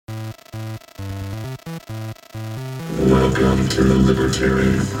Welcome to the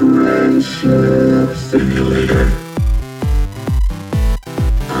Libertarian Friendship Simulator.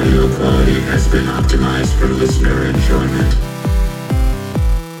 Audio quality has been optimized for listener enjoyment.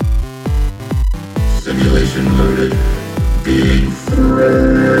 Simulation loaded. Being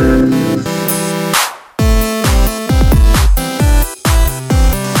friends.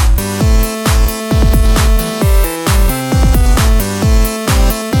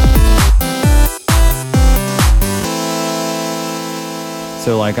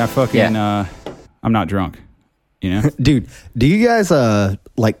 So, like, I fucking, I'm not drunk, you know? Dude, do you guys,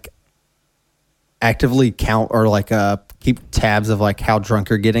 like, actively count or, like, keep tabs of, like, how drunk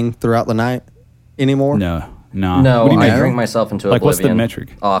you're getting throughout the night anymore? No. No, What do you I mean? drink myself into Like, oblivion. what's the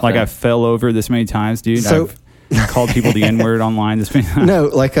metric? Often. Like, I fell over this many times, dude. So- I've called people the N-word online this many times. No,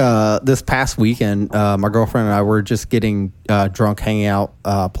 like, this past weekend, my girlfriend and I were just getting drunk, hanging out,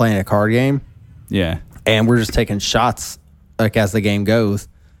 playing a card game, Yeah. and we're just taking shots, like, as the game goes.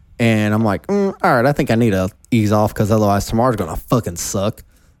 And I'm like, all right, I think I need to ease off because otherwise tomorrow's going to fucking suck.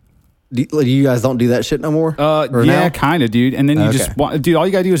 You guys don't do that shit no more? Or yeah, now? kind of, dude. And then you just, dude, all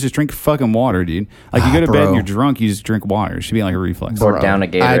you gotta do is just drink fucking water, dude. Like, you go to bed and Bro. you're drunk, you just drink water. It should be like a reflex. Or down a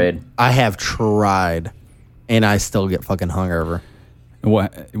Gatorade. I have tried, and I still get fucking hungover.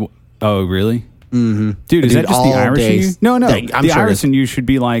 What? Oh, really? Mm-hmm. Dude, is that just the all Irish in day. you? No. I'm The sure it Irish is. in you should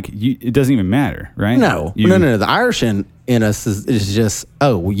be like, it doesn't even matter, right? No. The Irish in us is just,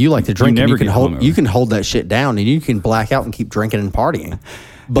 you like to drink. never and get hungover. you can hold that shit down, and you can black out and keep drinking and partying.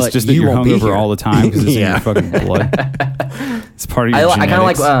 But It's just that you you're won't be hungover here. all the time because it's in Yeah. your fucking blood. It's part of your I kind of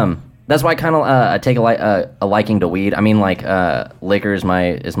like genetics. that's why I kind of take a liking to weed. I mean, like liquor is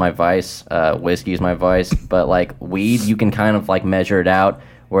my vice, whiskey is my vice, but like weed, you can kind of like measure it out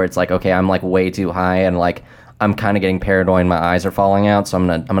where it's like, okay, I'm like way too high and like I'm kind of getting paranoid. My eyes are falling out, so I'm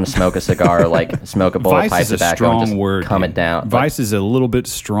gonna smoke a cigar, like smoke a bowl of Vice pipe is a tobacco, strong and just word. calm dude. it down. Vice is a little bit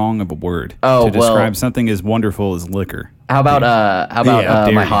strong of a word Oh, to well- describe something as wonderful as liquor. How about Yeah,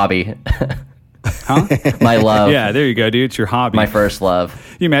 dare my you. hobby, Huh? my love, Yeah, there you go, dude. It's your hobby. my first love.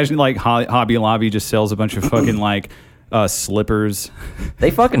 You imagine like Hobby Lobby just sells a bunch of fucking like slippers,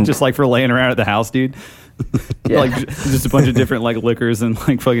 They fucking just like for laying around at the house, dude. yeah. Like just a bunch of different like liquors and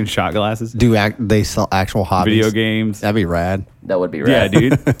like fucking shot glasses, They sell actual hobbies? video games. That'd be rad. that would be Yeah, rad.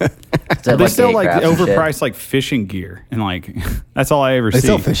 dude. Instead of, They sell gay like crafts and shit. overpriced like fishing gear and like that's all I ever They see.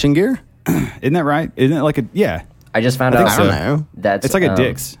 sell fishing gear? Isn't that right? Isn't it like a yeah? I just found I out. think I don't so. know. That's It's like a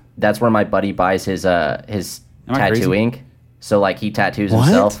Dick's. That's where my buddy buys his I tattoo crazy? ink. So like he tattoos What?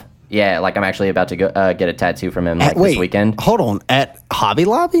 himself. Yeah, like I'm actually about to go get a tattoo from him like Wait, this weekend. hold on. At Hobby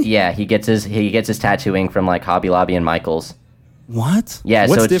Lobby? Yeah, he gets his tattoo ink from like Hobby Lobby and Michaels. What? Yeah,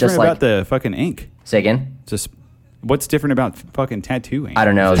 What's so it's different just about like the fucking ink? say again. Just what's different about fucking tattooing? I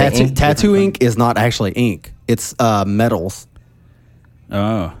don't know. the ink- Tattoo ink is not actually ink. It's metals.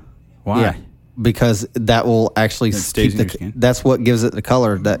 Oh, why? Yeah. Because that will actually It stays keep in your skin? That's what gives it the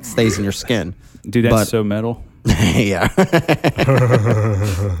color that stays in your skin. Dude, that's But- so metal. yeah.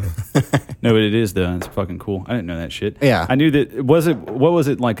 No, but it is though. It's fucking cool. I didn't know that shit. Yeah. I knew that. What was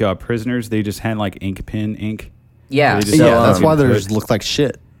it like? Prisoners? They just had like ink pen ink. Yeah, They just- so, yeah, that's why they theirs look like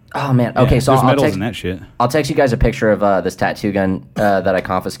shit. Oh man. Okay, Yeah, so there's I'll metals text, in that shit. I'll text you guys a picture of this tattoo gun that I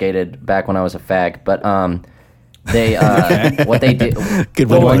confiscated back when I was a fag. But they what they did. Good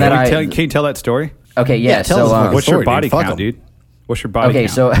the one. one that Can you tell that story? Okay, yeah. Yeah, tell us so about What's story, your body dude. Fuck count, 'em. dude? What's your body okay,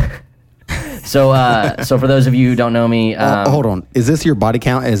 count? so for those of you who don't know me, Hold on. Is this your body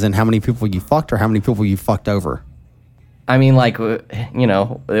count as in how many people you fucked or how many people you fucked over? I mean, like,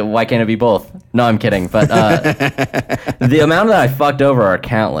 why can't it be both? No, I'm kidding. But the amount that I fucked over are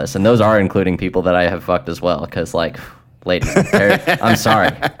countless, and those are including people that I have fucked as well. Because, like, ladies, I'm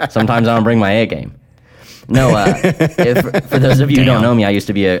sorry. Sometimes I don't bring my A game. No, for those of you who don't know me, I used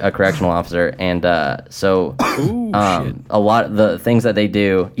to be a correctional officer, and so a lot of the things that they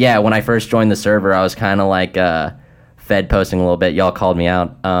do. Yeah, when I first joined the server, I was kind of like fed posting a little bit. Y'all called me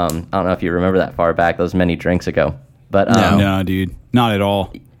out. I don't know if you remember that far back. That was many drinks ago. But No, dude, not at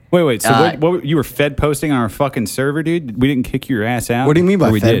all. Wait. So what? You were fed posting on our fucking server, dude? We didn't kick your ass out. What do you mean by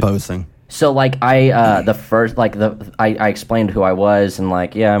Or we fed did? posting? So like I explained who I was and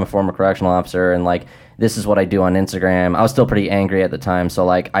like I'm a former correctional officer and like this is what I do on Instagram. I was still pretty angry at the time, so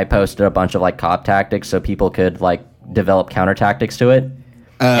like I posted a bunch of like cop tactics so people could like develop counter tactics to it.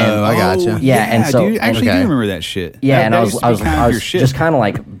 Oh, I gotcha. Yeah, and so dude, actually, okay. do remember that shit. Yeah, That- and that I used was to be kind of your shit. just kind of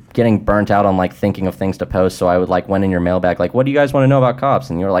like getting burnt out on like thinking of things to post. So I would like went in your mailbag like, what do you guys want to know about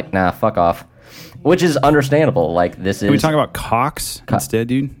cops? And you were like, nah, fuck off, which is understandable. Like this Can we is talk about cocks instead,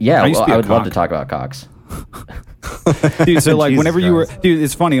 dude? yeah. used to be I a would love cock. to talk about cocks. Dude, so like Jesus whenever you were, Christ. dude,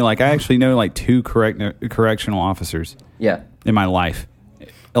 it's funny. Like I actually know like two correctional officers. Yeah. in my life.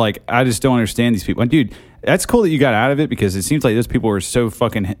 Like, I just don't understand these people. And dude, that's cool that you got out of it because it seems like those people were so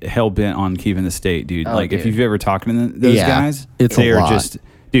fucking hell bent on keeping the state, dude. Oh, like, dude. if you've ever talked to those guys, it's they a are lot. just,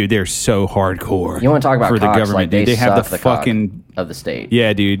 dude, they're so hardcore. You want to talk about for the cocks, government? like Dude, they have suck the cock fucking of the state.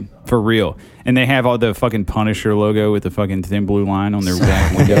 yeah, dude, for real. And they have all the fucking Punisher logo with the fucking thin blue line on their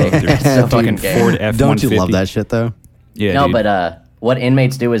back window. They're So fucking gay. Ford F-150. Don't you love that shit though? Yeah, No, dude. but what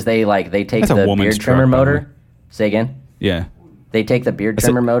inmates do is they take That's a the woman's beard trimmer truck, by the way. motor. Say again. yeah. They take the beard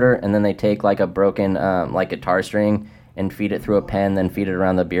trimmer motor and then they take like a broken like guitar string and feed it through a pen, then feed it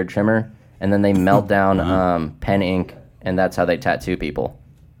around the beard trimmer, and then they melt down pen ink, and that's how they tattoo people.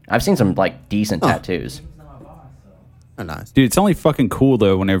 I've seen some like decent tattoos. Oh, nice. Dude, it's only fucking cool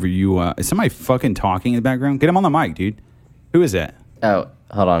though whenever you is somebody fucking talking in the background? Get him on the mic, dude. Who is that? Oh,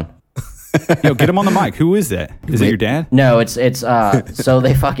 hold on. Yo, get him on the mic. Who is that? Is it your dad? No, it's so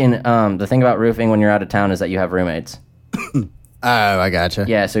they fucking the thing about roofing when you're out of town is that you have roommates. Oh, I gotcha.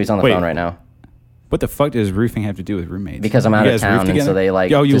 Yeah, so he's on the Wait. phone right now. What the fuck does roofing have to do with roommates? Because I'm You out of guys roof town, and so together? they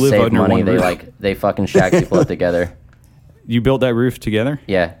like Yo, you to live save under money. one They roof? they fucking shack people up together. You built that roof together?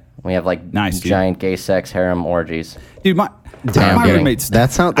 Yeah, we have like Nice, dude. giant gay sex harem orgies. Dude, my Damn, my roommates. that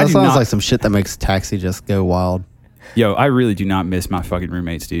I sounds do not- like some shit that makes Taxi just go wild. Yo, I really do not miss my fucking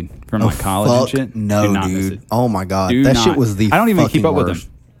roommates, dude. From like college and Fuck shit. no, do not miss dude. it. Oh my god, Do that not. shit was the. I don't even keep fucking up with worst.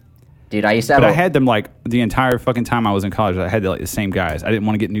 them. Dude, I used to have But I had them like the entire fucking time I was in college. I had like the same guys. I didn't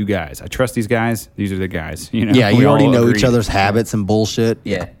want to get new guys. I trust these guys. These are the guys. You know. Yeah, We you already all know agreed. each other's habits and bullshit.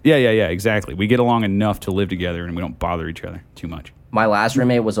 yeah. Yeah, exactly. We get along enough to live together, and we don't bother each other too much. My last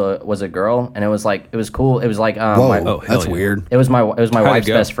roommate was a girl, and it was cool. It was like Whoa, my, hell that's yeah. weird. it was my How'd it wife's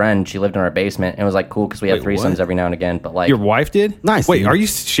go? best friend. She lived in our basement, and it was like cool because we had Wait, threesomes what? every now and again. But like Your wife did? Nice, Wait, dude. are you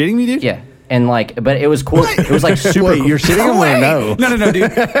shitting me, dude? yeah, and like, but it was cool. It was like super. Wait, cool. you're shitting him or no? No,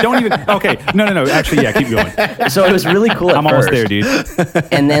 dude. Don't even. Okay. No. Actually, yeah, keep going. So it was really cool. At I'm almost first. there,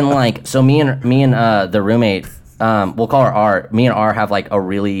 dude. And then like, so me and the roommate, we'll call her R. Me and R have like a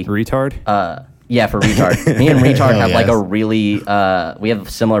really Retard? yeah, for retard. Me and retard have like yes. a really we have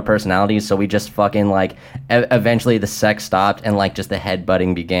similar personalities, so we just fucking like eventually the sex stopped and like just the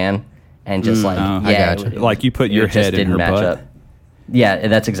headbutting began and just like Oh, I yeah, gotcha. Like you put your just head in didn't her match butt? up. Yeah,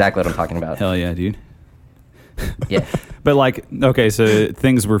 that's exactly what I'm talking about. Hell yeah, dude. Yeah. But like, okay, so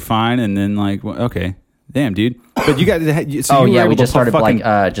things were fine, and then like, okay, damn, dude. But you guys, so Oh, you were yeah, we able to just started, fucking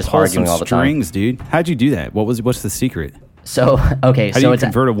like, just pull arguing some all the time. strings, dude. How'd you do that? What's the secret? So okay, How do so you it's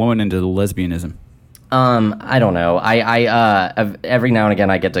convert a woman into lesbianism? I don't know. I every now and again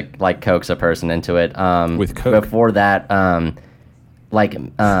I get to like coax a person into it. With coke? Before that,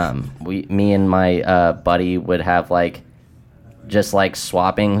 me and my buddy would have like just like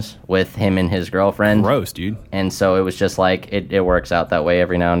swappings with him and his girlfriend. Gross, dude. And so it was just like it works out that way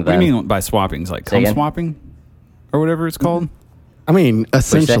every now and What then. do you mean by swappings? Like Say cum again? swapping? Or whatever it's called? I mean, say?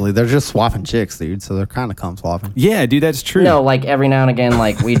 essentially, they're just swapping chicks, dude. So they're kind of cum swapping. Yeah, dude, that's true. No, like every now and again,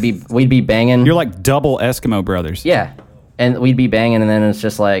 like we'd be banging. You're like double Eskimo brothers. Yeah, and we'd be banging, and then it's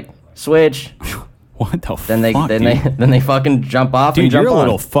just like switch. What the Then they fuck, then dude? they fucking jump off and Dude, jump you're a on.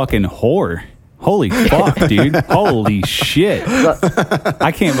 little fucking whore. Holy fuck, dude. Holy shit.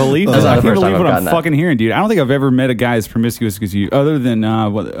 I can't believe That's this. not I the can't first time believe I've what I'm gotten that. fucking hearing, dude. I don't think I've ever met a guy as promiscuous as you, other than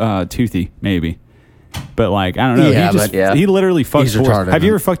Toothy, maybe. But like, I don't know. Yeah, he just but- yeah. he literally fucks He's whores. retarded, Have you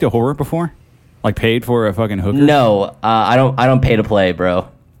man. ever fucked a whore before? Like paid for a fucking hooker? No, I don't pay to play, bro.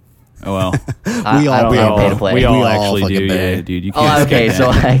 Oh well. We all don't pay pay to to play. We all We all actually fucking do, pay. yeah, dude. You can't Oh, skip okay, that. so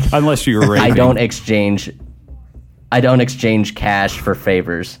like unless you're raping. I don't exchange cash for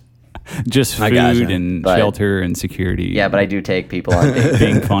favors. just I food gotcha. and But- shelter and security. Yeah, but I do take people on dates.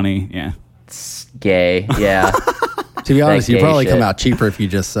 being funny. Yeah. Gay, yeah. To be honest, you gay probably shit. come out cheaper if you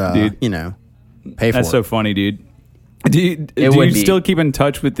just, Dude. pay for That's it. so funny, dude. Do you would be. still keep in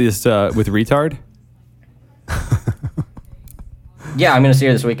touch with this with retard? Yeah, I'm gonna see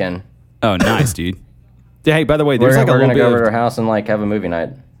her this weekend. Oh, nice, dude. Hey, by the way, We're, there's like a we're little gonna go over to bit her house and like have a movie night.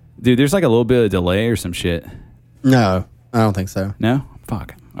 dude. There's like a little bit of delay or some shit. No, I don't think so. No,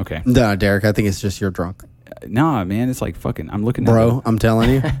 fuck. Okay, No, Derek, I think it's just you're drunk, nah, man. It's like fucking. I'm looking, at bro. I'm telling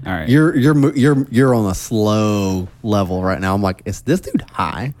you. All right. You're on a slow level right now. I'm like, is this dude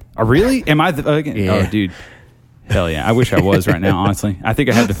high? Oh, really? Am I? Yeah. Oh, dude. Hell yeah. I wish I was right now. Honestly, I think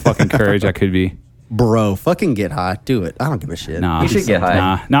I have the fucking courage I could be. Bro, fucking get high. Do it. I don't give a shit. Nah, You should get high.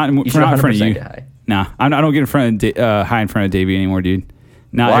 Nah, not in, You should not in front of 100% you. get high. Nah, I don't get in front of high in front of Davey anymore, dude.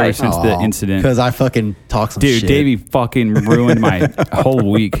 Not Why? ever since the incident. Because I fucking talk some Dude, shit. Davey fucking ruined my whole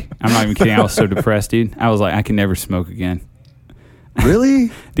week. I'm not even kidding. I was so depressed, dude. I was like, I can never smoke again.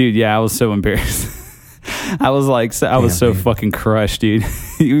 Really? Dude, yeah, I was so embarrassed. I was like, I was so dude. fucking crushed, dude.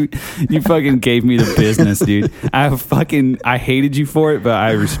 you fucking gave me the business, dude. I hated you for it, but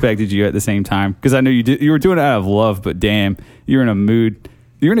I respected you at the same time because I know you were doing it out of love. But damn, you're in a mood.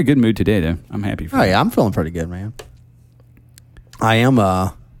 You're in a good mood today, though. I'm happy for you. Oh yeah, I'm feeling pretty good, man. I am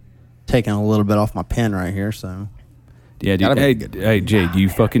taking a little bit off my pen right here, so yeah, dude. Hey, Jay, do you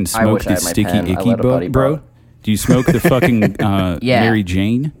fucking smoke wish I the had my sticky pen. I icky let a buddy bro? borrow it. Do you smoke the fucking Yeah. Mary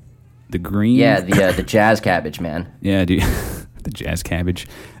Jane, the green? Yeah, the jazz cabbage, man. Yeah, dude. The jazz cabbage.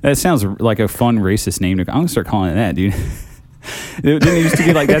 That sounds like a fun racist name. I'm gonna start calling it that, dude. It used to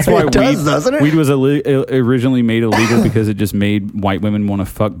be like that's why It does, doesn't it? weed was originally made illegal because it just made white women want to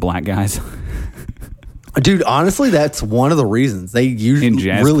fuck black guys. Dude, honestly, that's one of the reasons they usually In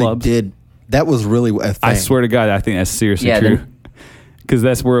jazz really clubs? did. That was really a thing. I swear to God, I think that's seriously Yeah, true. Because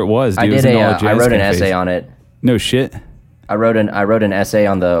that's where it was. Dude. I It was did in all the I jazz wrote an cafes. essay on it. No shit. I wrote an essay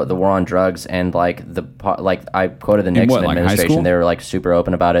on the war on drugs, and like I quoted the Nixon what, like high administration. school? They were like super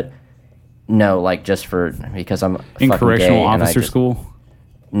open about it. No, like just because I'm In fucking correctional gay and I officer just- school.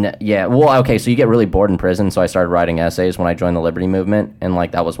 Yeah, well, okay, so you get really bored in prison, so I started writing essays when I joined the Liberty Movement, and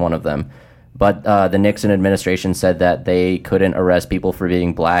like that was one of them. But the Nixon administration said that they couldn't arrest people for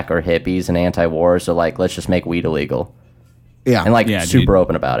being black or hippies and anti-war, so like let's just make weed illegal, Yeah. and like Yeah, super dude.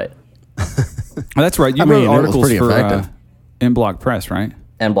 open about it. Oh, that's right. You I mean, wrote it was articles pretty for effective. In Block Press, right?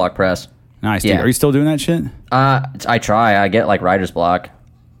 And Block Press. Nice, dude. Yeah. Are you still doing that shit? I try. I get like writer's block.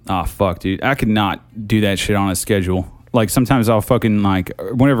 Oh, fuck, dude. I could not do that shit on a schedule. Like, sometimes I'll fucking, like,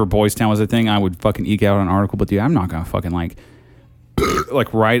 whenever Boys Town was a thing, I would fucking eke out an article. But, dude, I'm not going to fucking,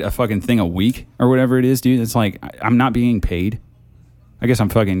 like write a fucking thing a week or whatever it is, dude. It's like, I'm not being paid. I guess I'm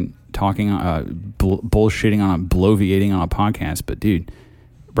fucking talking, bullshitting on bloviating on a podcast. But, dude,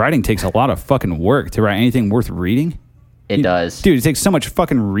 writing takes a lot of fucking work to write anything worth reading. It does. Dude, it takes so much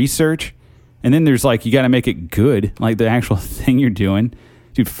fucking research. And then there's, like, you got to make it good, like the actual thing you're doing.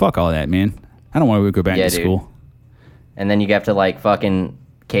 Dude, fuck all that, man. I don't want to go back Yeah, to dude. school. And then you have to like fucking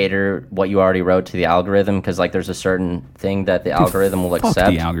cater what you already wrote to the algorithm because like there's a certain thing that the algorithm will Fuck accept.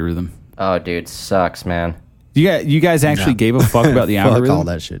 the algorithm. Oh, dude, sucks, man. You guys actually gave a fuck about the Fuck algorithm? all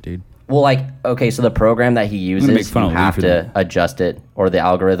that shit, dude. Well, like, okay, so the program that he gonna make uses, fun you of Lee have for to that. adjust it, or the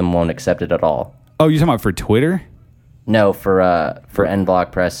algorithm won't accept it at all. Oh, you're talking about for Twitter? No, for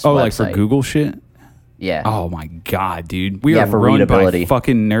NBlock Press. Oh, website. like for Google shit? Yeah. Oh my God, dude. We Yeah, are for run readability. by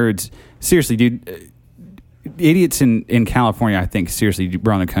fucking nerds. Seriously, dude. Idiots in California, I think, seriously,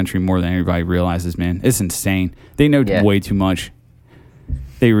 run the country more than everybody realizes, man. It's insane. They know Yeah. way too much.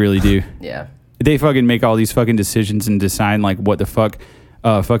 They really do. Yeah. They fucking make all these fucking decisions and decide like what the fuck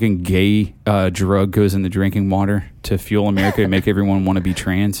fucking gay drug goes in the drinking water to fuel America and make everyone want to be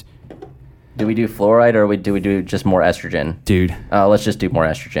trans. Do we do fluoride or do we do just more estrogen? Dude. Let's just do more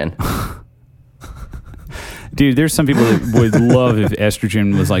estrogen. Dude, there's some people that would love if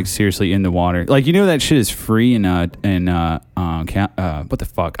estrogen was like seriously in the water. Like, you know that shit is free in what the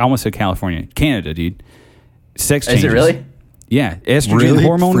fuck? I almost said California. Canada, dude. Sex changes. Is it really? Yeah. Estrogen, Really?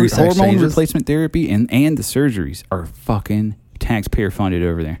 hormone Free sex changes? replacement therapy and the surgeries are fucking taxpayer funded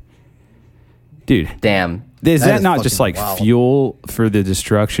over there. Dude. Damn. Is That that is not just fucking like wild. fuel for the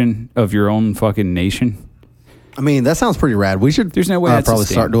destruction of your own fucking nation? I mean, that sounds pretty rad. We should There's no way that's probably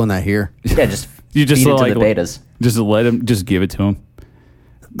sustainable. start doing that here. Yeah, just You just feed it like to the betas. just let him, just give it to him.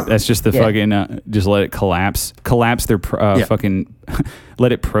 That's just the Yeah. fucking. Just let it collapse. Collapse their Yeah. fucking.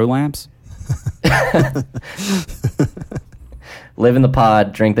 Let it prolapse. Live in the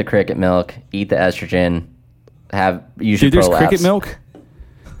pod, drink the cricket milk, eat the estrogen, use Dude, your there's prolapse. cricket milk.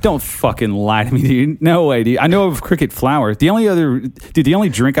 Don't fucking lie to me, dude. No way, dude. I know of cricket flour. The only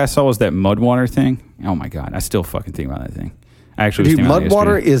drink I saw was that mud water thing. Oh my God, I still fucking think about that thing. I actually was Dude, thinking about mud it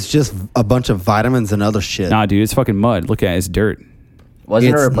water yesterday. is just a bunch of vitamins and other shit. Nah, dude, it's fucking mud. Look at it, it's dirt.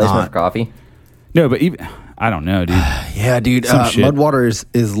 Wasn't it a It's replacement not. for coffee? No, but even I don't know, dude. Yeah, dude. Some shit. Mud water is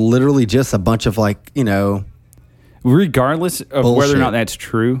literally just a bunch of like, Regardless of whether or Bullshit. not that's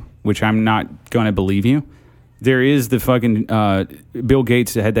true, which I'm not going to believe you, there is the fucking Bill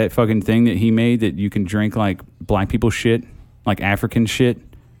Gates had that fucking thing that he made that you can drink like black people shit, like African shit,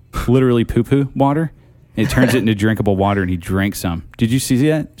 literally poo poo water. It turns it into drinkable water, and he drank some. Did you see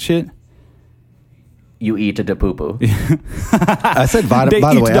that shit? You eat a poo poo. I said They by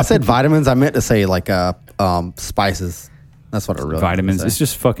the eat way, the- I said vitamins. I meant to say like spices. That's what I really meant to Vitamins. say. It's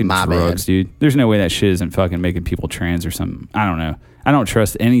just fucking My drugs, bad. dude. There's no way that shit isn't fucking making people trans or something. I don't know. I don't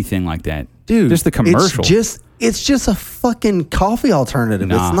trust anything like that. Dude, just the commercial. It's just a fucking coffee alternative.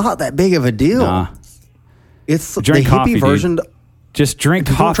 Nah. It's not that big of a deal. Nah. It's Drink the coffee, hippie dude. version. Just drink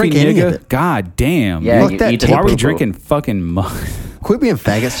Don't coffee, drink any of nigga. it. God damn. Yeah, Fuck you that eat a tape. Why are we poo-poo. drinking fucking mud? Quit being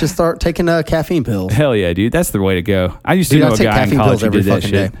faggots. Just start taking caffeine pills. Hell yeah, dude. That's the way to go. I used to know a take guy in caffeine college pills who every did that fucking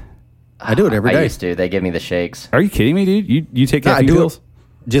shit. day. I do it every I day. used to. They give me the shakes. Are you kidding me, dude? You take No, I caffeine do pills? it.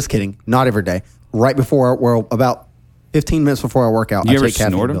 Just kidding. Not every day. Right before, well, about 15 minutes before I work out, You I ever take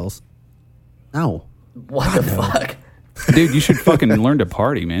caffeine snort 'em? pills. No. What the fuck? Dude, you should fucking learn to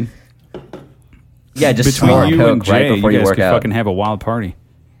party, man. Yeah, just Between snort you coke and Jay, right before you you guys work could out. fucking have a wild party.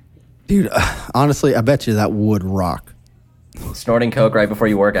 Dude, honestly, I bet you that would rock. Snorting coke right before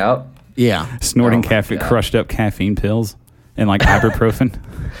you work out. Yeah. Snorting Oh my caffeine, God. crushed up caffeine pills and like ibuprofen.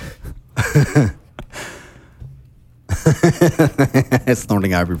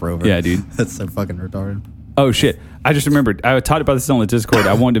 Snorting ibuprofen. Yeah, dude. That's so fucking retarded. Oh shit! I just remembered. I talked about this on the Discord.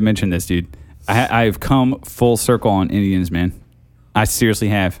 I wanted to mention this, dude. I've come full circle on Indians, man. I seriously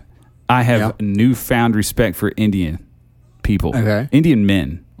have. I have newfound respect for Indian people. Okay. Indian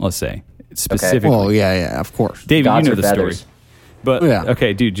men, let's say specifically. Well, yeah, of course. David, Gods you know or the story. feathers. But Yeah.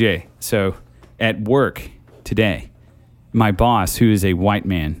 okay, dude, Jay. So at work today, my boss, who is a white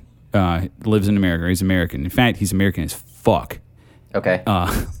man, lives in America. He's American. In fact, he's American as fuck. Okay.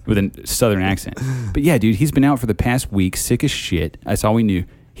 With a southern accent. But yeah, dude, he's been out for the past week, sick as shit. That's all we knew.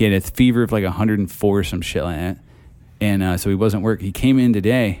 He had a fever of like 104 or some shit like that. And so he wasn't working. He came in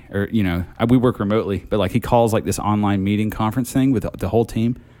today, or, you know, we work remotely, but like he calls like this online meeting conference thing with the whole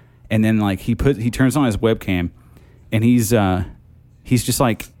team. And then like he turns on his webcam and he's just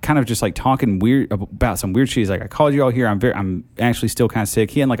like kind of just like talking weird about some weird shit. He's like, I called you all here. I'm actually still kind of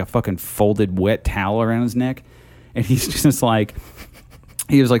sick. He had like a fucking folded wet towel around his neck. And he's just like,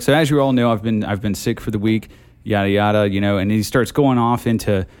 he was like, so as you all know, I've been sick for the week, yada yada, you know. And he starts going off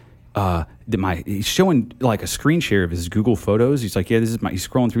into he's showing like a screen share of his Google Photos. He's like, yeah, he's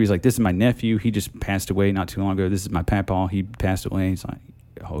scrolling through. He's like, this is my nephew. He just passed away not too long ago. This is my papaw. He passed away. He's like,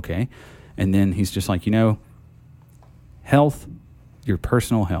 okay. And then he's just like, you know, health, your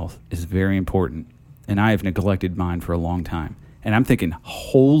personal health is very important, and I have neglected mine for a long time. And I'm thinking,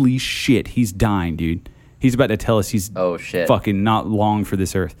 holy shit, he's dying, dude. He's about to tell us he's fucking not long for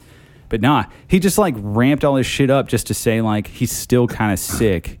this earth. But nah, he just like ramped all his shit up just to say like he's still kind of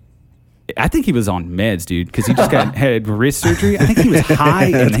sick. I think he was on meds, dude, because he just had wrist surgery. I think he was high,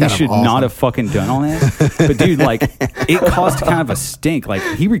 and he should not have fucking done all that. But dude, like, it caused kind of a stink. Like,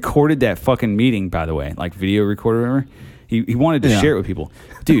 he recorded that fucking meeting, by the way, like video recorder, whatever. He wanted to share it with people,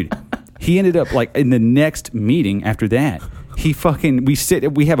 dude. He ended up like in the next meeting after that. We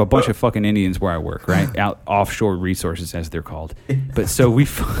have a bunch of fucking Indians where I work, right? Out offshore resources, as they're called. But so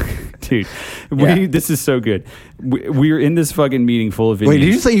this is so good. We're in this fucking meeting full of Indians. Wait,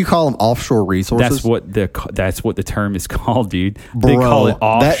 did you say you call them offshore resources? That's what the term is called, dude. They call it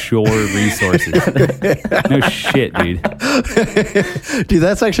offshore resources. No shit, dude. Dude,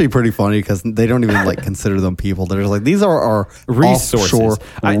 that's actually pretty funny because they don't even like consider them people. They're just like, these are our resources. Offshore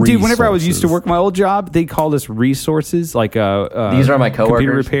Dude, whenever I was used to work my old job, they called us resources. Like these are my coworkers.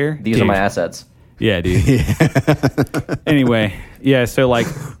 Computer repair. These are my assets. Yeah, dude. Anyway, yeah. So like,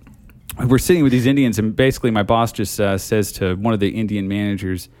 we're sitting with these Indians, and basically, my boss just says to one of the Indian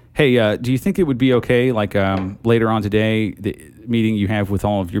managers, "Hey, do you think it would be okay, like later on today, the meeting you have with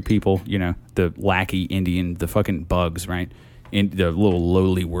all of your people, you know, the lackey Indian, the fucking bugs, right, and the little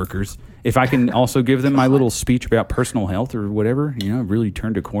lowly workers, if I can also give them my little speech about personal health or whatever, you know, I've really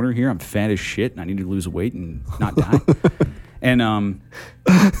turned a corner here. I'm fat as shit, and I need to lose weight and not die." And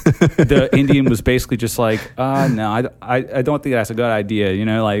the Indian was basically just like, no, I don't think that's a good idea. You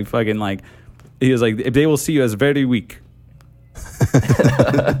know, like fucking like, he was like, they will see you as very weak,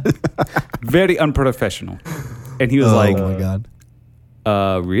 very unprofessional. And he was like, oh my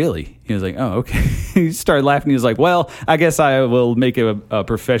God. Really? He was like, oh, okay. He started laughing. He was like, well, I guess I will make a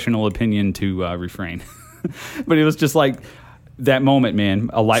professional opinion to refrain. But it was just like that moment, man,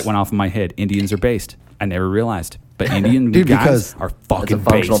 a light went off in my head. Indians are based. I never realized. But Indian guys are fucking It's a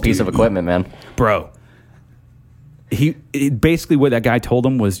functional based, piece dude. of equipment, man. Bro. Basically what that guy told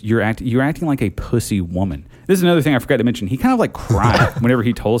him was, you're acting like a pussy woman. This is another thing I forgot to mention. He kind of like cried whenever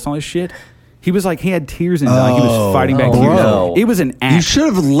he told us all this shit. He was like, he had tears in his eyes. He was fighting back tears. no. It was an act. You should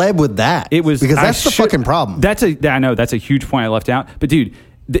have led with that. It was because that's the fucking problem. I know that's a huge point I left out. But dude,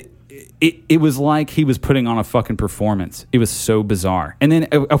 it was like he was putting on a fucking performance. It was so bizarre. And then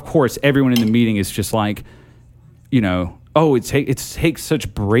of course everyone in the meeting is just like, you know, oh, it takes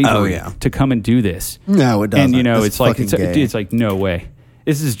such bravery to come and do this. No, it doesn't. And you know, It's it's like no way.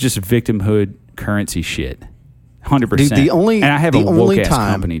 This is just victimhood currency shit. 100%. Dude, and I have a woke ass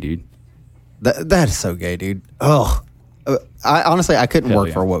company, dude. That is so gay, dude. Ugh. I honestly couldn't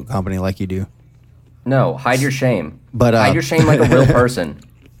work for a woke company like you do. No, hide your shame. But hide your shame like a real person.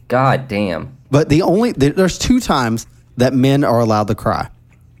 God damn. But there's two times that men are allowed to cry.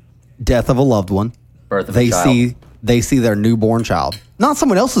 Death of a loved one. Birth of a child. They see their newborn child. Not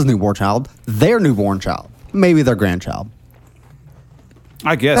someone else's newborn child, their newborn child. Maybe their grandchild.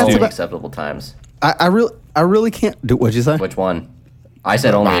 I guess, Only dude. acceptable times. I really can't do. What'd you say? Which one? I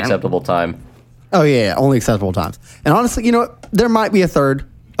said only acceptable time. Oh yeah, only acceptable times. And honestly, you know what? There might be a third.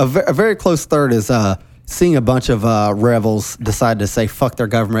 A very close third is seeing a bunch of rebels decide to say fuck their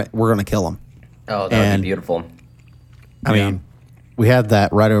government. We're going to kill them. Oh, that would And- be beautiful. I mean, we had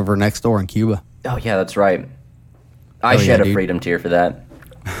that right over next door in Cuba. Oh yeah, that's right. I Oh, yeah, shed a dude. freedom tear for that.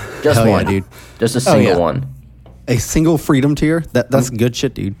 Just Hell yeah, one, dude. Just a single yeah. one. A single freedom tier. That's good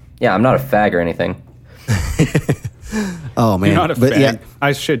shit, dude. Yeah, I'm not a fag or anything. Oh man, You're not a but fag. yeah.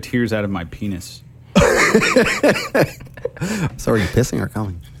 I shed tears out of my penis. So are you pissing or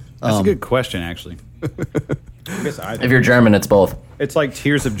coming? That's a good question, actually. I guess I. If you're German, it's both. It's like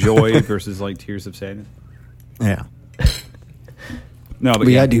tears of joy versus like tears of sadness. Yeah. No, but But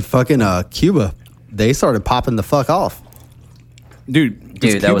yeah, dude, fucking Cuba, they started popping the fuck off. dude, Dude,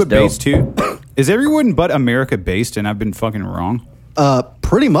 is that Cuba was dope. based too? Is everyone but America based? And I've been fucking wrong.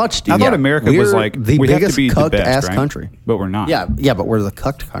 Pretty much, dude. I thought America was We're like the we have biggest to be the cucked best, ass right? country. But we're not. Yeah, but we're the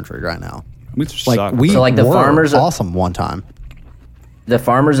cucked country right now. we just Like suck. we So, like, the were farmers- awesome one time. The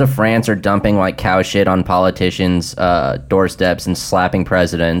farmers of France are dumping like cow shit on politicians' doorsteps and slapping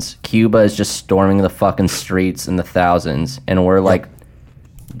presidents. Cuba is just storming the fucking streets in the thousands, and we're like,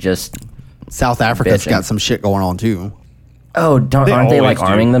 just South Africa's Bitching. got some shit going on too. aren't they always like do.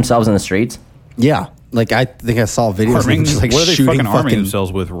 arming themselves in the streets? Yeah, like I think I saw videos of arming, them just like what are they shooting fucking arming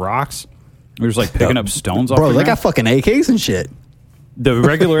themselves with? Rocks? They're just like picking up stones off Bro, the they ground? got fucking AKs and shit. The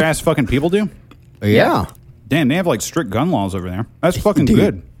regular ass fucking people do? Yeah. Damn, they have like strict gun laws over there. That's fucking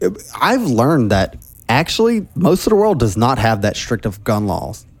Dude, good. I've learned that actually most of the world does not have that strict of gun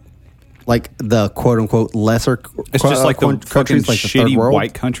laws. Like the quote unquote lesser It's just like the fucking countries like the third shitty world.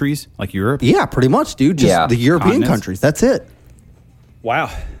 white countries like Europe. Yeah, pretty much, dude. Just Yeah. the European Continents. countries. That's it. Wow.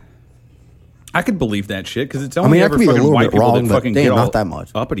 I could believe that shit because it's I only mean, I ever could be a fucking little white bit people wrong, that but fucking damn, get not all that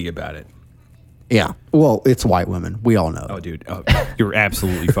much. uppity about it. Yeah. Well, it's white women. We all know. Oh, dude. Oh, you're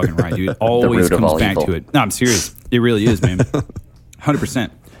absolutely fucking right, dude. It always root of comes all back evil. to it. No, I'm serious. It really is, man.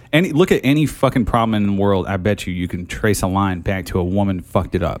 100%. Look at any fucking problem in the world. I bet you can trace a line back to a woman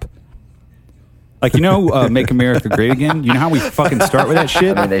fucked it up. Like, Make America Great Again? You know how we fucking start with that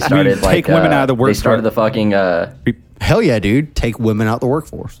shit? I mean, they started like take women out of the workforce. They started the fucking Hell yeah, dude. Take women out the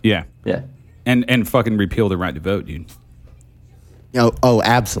workforce. Yeah. yeah. And fucking repeal the right to vote, dude. Oh,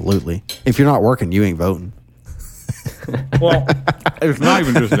 absolutely. If you're not working, you ain't voting. Well, it's not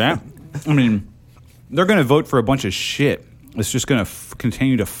even just that. I mean, they're going to vote for a bunch of shit. It's just going to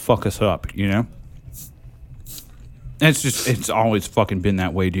continue to fuck us up, you know? And it's always fucking been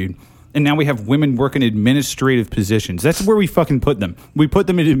that way, dude. And now we have women working administrative positions. That's where we fucking put them. We put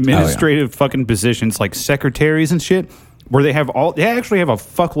them in administrative fucking positions like secretaries and shit, where they actually have a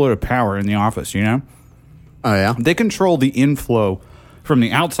fuckload of power in the office, you know? Oh, yeah? They control the inflow from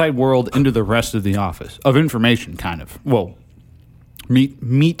the outside world into the rest of the office of information, kind of. Well,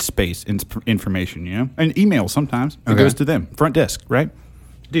 meat space information, you know? And email sometimes. It Okay. goes to them. Front desk, right?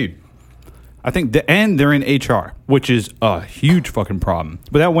 Dude, I think, and they're in HR, which is a huge fucking problem.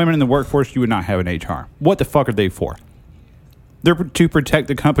 Without women in the workforce, you would not have an HR. What the fuck are they for? They're to protect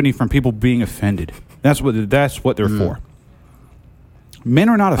the company from people being offended. That's what they're for. Men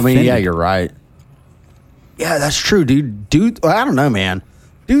are not I offended. mean, yeah, you're right. Yeah, that's true, dude. Well, I don't know, man.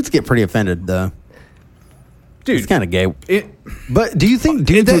 Dudes get pretty offended, though. Dude, It's kind of gay. it, But do you think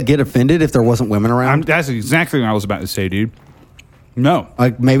dudes would get offended if there wasn't women around? that's exactly what I was about to say, dude. No.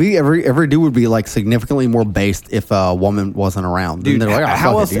 Like maybe every dude would be like significantly more based if a woman wasn't around. Dude, And they're like, "Oh, how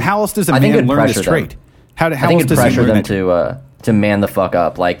fuck it, else? dude." How else does a I think man it'd learn this pressure them. trait? How I else think it'd does he pressure learn them that? to man the fuck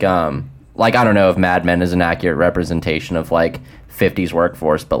up. Like I don't know if Mad Men is an accurate representation of like 50s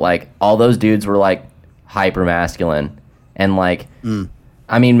workforce, but like all those dudes were like hyper masculine and like.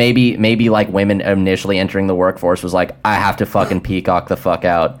 I mean, maybe like women initially entering the workforce was like, I have to fucking peacock the fuck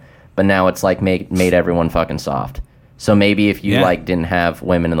out, but now it's like made everyone fucking soft. So maybe if you like didn't have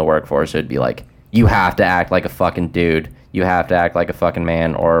women in the workforce, it'd be like, you have to act like a fucking dude, you have to act like a fucking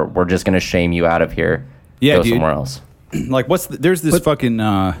man, or we're just gonna shame you out of here. Yeah, go dude. somewhere else. Like, there's this fucking,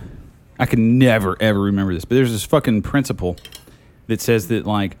 I can never, ever remember this, but there's this fucking principle that says that,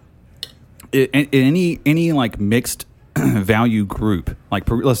 like, any like, mixed value group, like,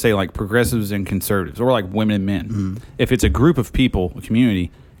 let's say, like, progressives and conservatives, or, like, women and men, if it's a group of people, a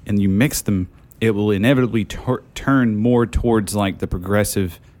community, and you mix them, it will inevitably turn more towards, like, the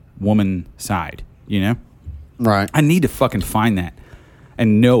progressive woman side, you know? Right. I need to fucking find that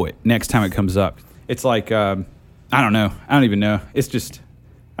and know it next time it comes up. It's like, I don't know. I don't even know. It's just,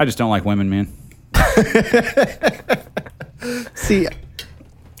 I just don't like women, man. See,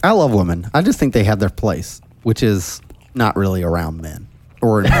 I love women. I just think they have their place, which is not really around men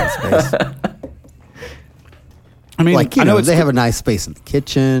or in men's space. I mean, Like, you I know know, it's they have a nice space in the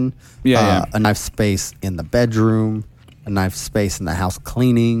kitchen, Yeah. a nice space in the bedroom, a nice space in the house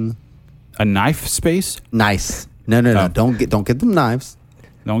cleaning. a knife space. Nice. No. Oh. Don't get them knives.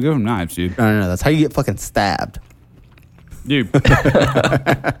 Don't give them knives, dude. No. That's how you get fucking stabbed. Dude, do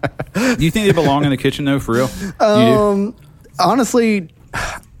you think they belong in the kitchen though? For real? You do? Honestly,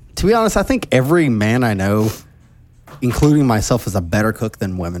 to be honest, I think every man I know, including myself, is a better cook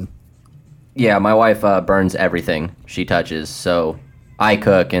than women. Yeah, my wife burns everything she touches, so I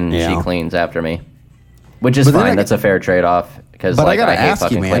cook and Yeah. she cleans after me, which is But then fine. I- That's a fair trade-off because But I like gotta I hate ask you,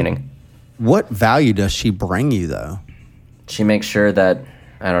 fucking man. cleaning. What value does she bring you, though? She makes sure that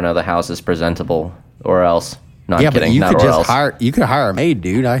I don't know the house is presentable, or else. No, I'm Yeah, kidding. but you not could or just else. hire. You could hire a maid,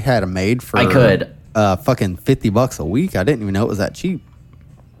 dude. I had a maid for. I could. Fucking $50 a week. I didn't even know it was that cheap.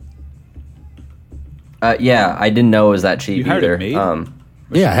 Yeah, I didn't know it was that cheap You hired a either. maid?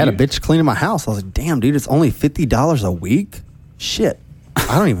 Yeah, I had a you? bitch cleaning my house. I was like, damn, dude, it's only $50 a week. Shit,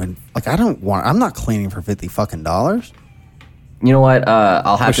 I don't even like. I don't want. I'm not cleaning for $50 fucking dollars. You know what?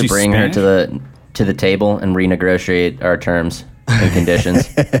 I'll have Was to she bring her Spanish? to the table and renegotiate our terms and conditions.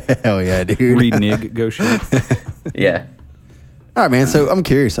 Hell yeah, dude. Reneg go shit. Yeah. All right, man. So I'm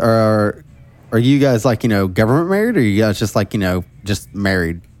curious. Are you guys like government married, or are you guys just like just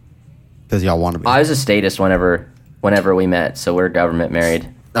married because y'all want to be? I was a statist whenever we met, so we're government married.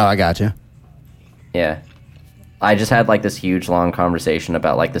 Oh, I got you. Yeah. I just had like this huge long conversation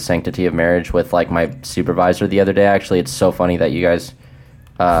about like the sanctity of marriage with like my supervisor the other day. Actually, it's so funny that you guys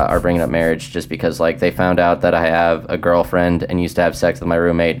are bringing up marriage just because like they found out that I have a girlfriend and used to have sex with my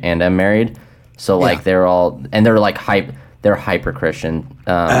roommate and am married. So like Yeah. they're all and they're like they're hyper Christian.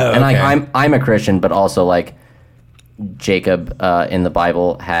 And like okay. I'm a Christian, but also like Jacob in the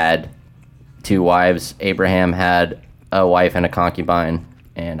Bible had 2 wives. Abraham had a wife and a concubine.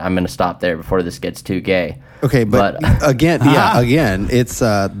 And I'm gonna stop there before this gets too gay. Okay, but again, it's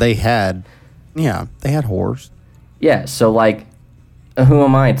they had whores. Yeah, so like, who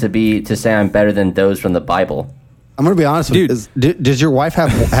am I to say I'm better than those from the Bible? I'm gonna be honest Dude. with you. Does your wife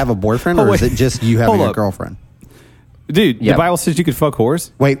have a boyfriend, or Oh, is wait. it just you having Hold a up. girlfriend? Dude, Yeah. the Bible says you could fuck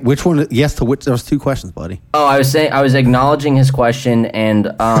whores. Wait, which one? Yes to which? There was 2 questions, buddy. Oh, I was acknowledging his question, and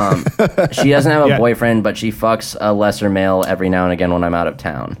she doesn't have a Yeah. boyfriend, but she fucks a lesser male every now and again when I'm out of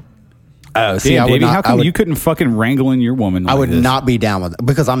town. Oh, see, Damn, I would Davey, not. how come I would, you couldn't fucking wrangle in your woman? Like I would this? not be down with it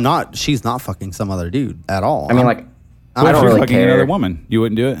because I'm not. She's not fucking some other dude at all. I mean, like, What I if don't you're really fucking care. another woman? You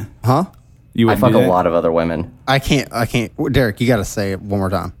wouldn't do it. huh? You I wouldn't fuck do a that? lot of other women. I can't. Derek, you got to say it one more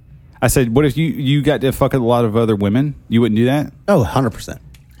time. I said, what if you got to fuck a lot of other women? You wouldn't do that? Oh, 100%.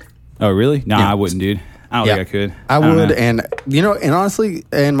 Oh, really? Nah, Yeah. I wouldn't, dude. I don't think I could. I don't would, know. and and honestly,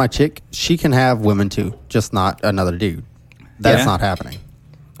 and my chick, she can have women too, just not another dude. That's Yeah. not happening.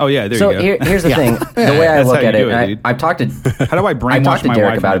 Oh yeah, there So you go. here's the Yeah. thing: the way I That's look how you at do it, it, dude. I've talked to How do I I brainwash talked to my Derek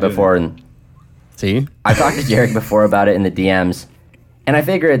wife about it into doing before, and See, I talked to Derek before about it in the DMs, and I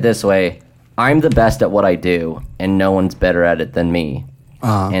figure it this way: I'm the best at what I do, and no one's better at it than me.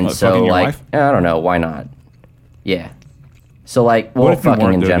 And What, so, fucking your like, wife? I don't know, why not? Yeah. So, like, well, What if you fucking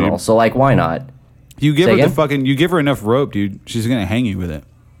weren't, in though, general. dude? So, like, why not? You give Say her the again? fucking. You give her enough rope, dude. She's gonna hang you with it.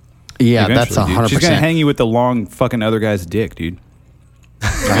 yeah, that's Eventually, dude. 100%. She's gonna hang you with the long fucking other guy's dick, dude.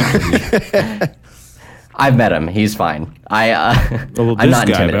 I've met him. He's fine. Well, I'm this not guy, but I'm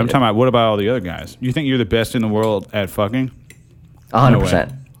intimidated. talking about what about all the other guys? You think you're the best in the world at fucking?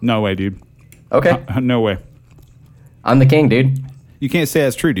 100%. No way, dude. Okay. No way. I'm the king, dude. You can't say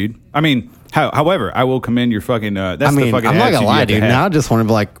that's true, dude. I mean, however, I will commend your fucking. That's I mean, the fucking. I'm not attitude gonna you lie, have to dude. have. Now I just want to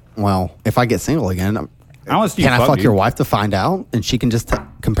be like, well, if I get single again, I want to see can you I fuck dude. your wife to find out, and she can just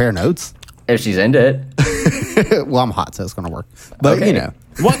compare notes? If she's into it. Well, I'm hot, so it's gonna work. But Okay. you know,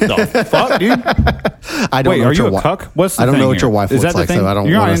 What the fuck, dude? I don't Wait, know are what you your a cuck? What's the I don't thing know what here? your wife Is looks that the like, thing? so I don't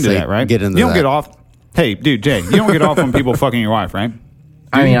You're not want into to that, right? get into You don't that. get off. Hey, dude, Jay, you don't get off on people fucking your wife, right?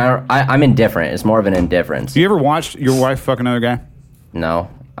 I mean, I'm indifferent. It's more of an indifference. You ever watched your wife fuck another guy? No.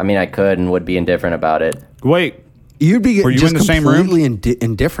 I mean, I could and would be indifferent about it. Wait, You'd be Were you just in the same room? completely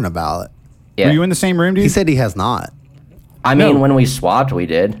indifferent about it. Yeah. were you in the same room, dude? He said he has not. I mean, No. when we swapped, we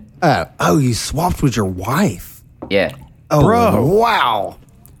did. Oh, you swapped with your wife. Yeah. Oh, Bro. wow.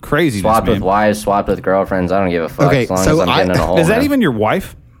 Craziness, Swapped man. with wives, swapped with girlfriends. I don't give a fuck Okay, as long so as I'm getting in a hole. Is that man. even your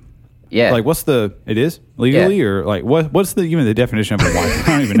wife? Yeah. Like, what's the? It is legally, Yeah. or like what's the even the definition of a wife?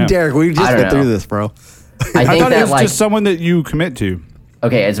 I don't even know. Derek, we just I don't get through know. this, bro. I I think thought it that was like just someone that you commit to.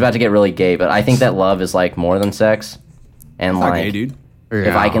 okay, it's about to get really gay, but I think that love is like more than sex, and Not like gay, dude.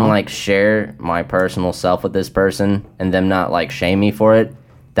 if I can like share my personal self with this person and them not like shame me for it,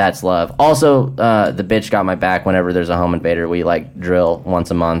 that's love. Also, the bitch got my back whenever there's a home invader. We like drill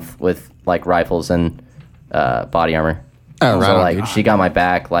once a month with like rifles and body armor. Oh, right So on, like dude. she got my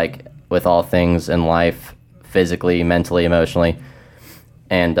back like with all things in life, physically, mentally, emotionally,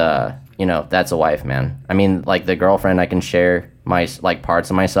 and you know, that's a wife, man. I mean, like the girlfriend I can share my like parts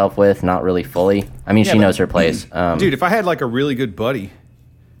of myself with, not really fully. I mean, she knows her place. Dude, if I had like a really good buddy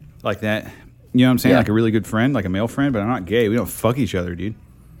like that, you know what I'm saying? Yeah. Like a really good friend, like a male friend, but I'm not gay. We don't fuck each other, dude.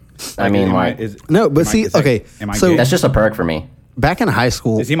 I mean, am like No, but see, okay, Am I so- gay? that's just a perk for me. Back in high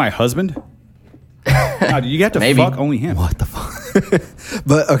school, Is he my husband? No, dude, you have to Maybe. fuck only him. what the fuck?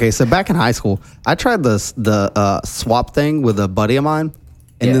 But okay, so back in high school, I tried the swap thing with a buddy of mine,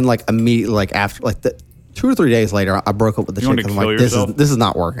 and Yeah. then like immediately, like after like 2 or 3 days later, I broke up with the You chick. wanted to I'm kill like, yourself? this is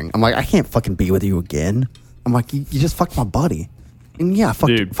not working. I'm like, I can't fucking be with you again. I'm like, you just fucked my buddy, and yeah, I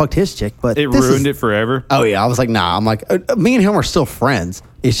Dude. fucked his chick, but It this ruined is- it forever. Oh yeah, I was like, nah. I'm like, me and him are still friends.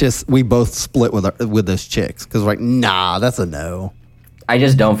 It's just we both split with those chicks because we're like, nah, that's a no. I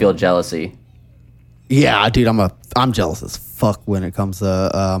just don't feel jealousy. Yeah, dude, I'm jealous as fuck when it comes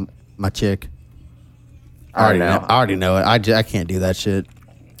to my chick. I don't know. I already know it. I can't do that shit.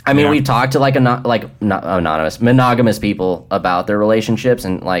 I mean, Yeah. we've talked to like monogamous people about their relationships,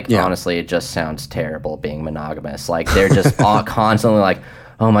 and like Yeah. honestly, it just sounds terrible being monogamous. Like they're just all constantly like,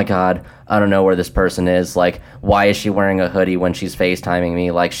 "Oh my god, I don't know where this person is. Like, why is she wearing a hoodie when she's FaceTiming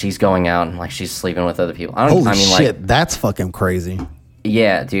me? Like, she's going out and like she's sleeping with other people." Holy I mean, shit, like, that's fucking crazy.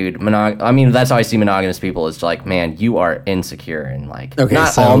 yeah, dude. I mean, that's how I see monogamous people. Is like, man, you are insecure and like Okay,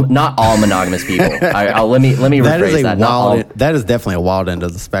 not so- all monogamous people. Let me That rephrase is a that. Not all- wild. That is definitely a wild end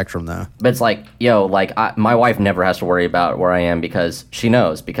of the spectrum, though. But it's like, yo, like my wife never has to worry about where I am because she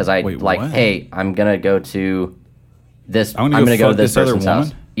knows. Because I Wait, like, what? hey, I'm gonna go to this. I'm I'm gonna gonna go go to fuck this this other person's house.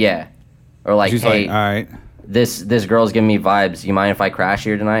 woman? Yeah. Or like, She's hey, like, all right. this girl's giving me vibes. You mind if I crash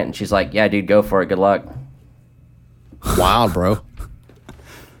here tonight? And she's like, yeah, dude, go for it. Good luck. Wild, bro.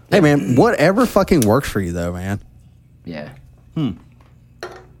 Hey, man, whatever fucking works for you, though, man. Yeah. I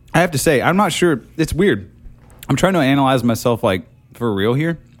have to say, I'm not sure. It's weird. I'm trying to analyze myself, like, for real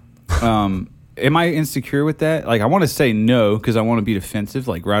here. Am I insecure with that? Like, I want to say no because I want to be defensive,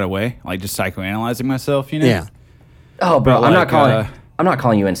 like, right away. Like, just psychoanalyzing myself, you know? Yeah. Oh, bro, But, I'm like, not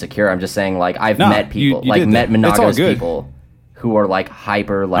calling you insecure. I'm just saying like I've No, met people, you like did met that. It's all monogamous good. people who are like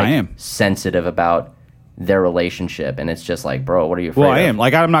hyper, like I am. sensitive about their relationship, and it's just like, bro, what are you afraid Well, I of? am.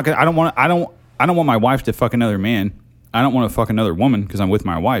 Like, I'm not gonna. I don't want my wife to fuck another man. I don't want to fuck another woman because I'm with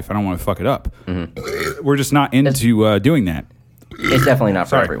my wife. I don't want to fuck it up. Mm-hmm. We're just not into doing that. It's definitely not for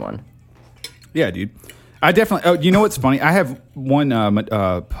Sorry. everyone. Yeah, dude. I definitely. Oh, you know what's funny? I have one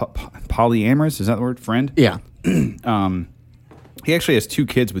polyamorous. Is that the word? Friend. Yeah. He actually has 2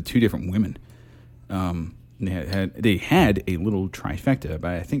 kids with 2 different women. They had a little trifecta,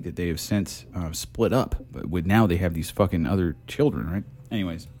 but I think that they have since split up. But now they have these fucking other children, right?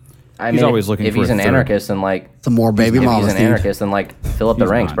 Anyways, I he's mean, always looking if for he's a an third. anarchist, then like Some more baby if mamas, he's an dude. anarchist, then like fill up the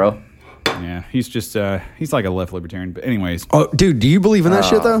He's ranks, not. bro. Yeah, he's just he's like a left libertarian. But anyways, Oh, dude, do you believe in that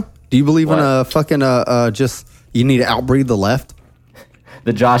shit, though? Do you believe in What? a fucking just you need to outbreed the left?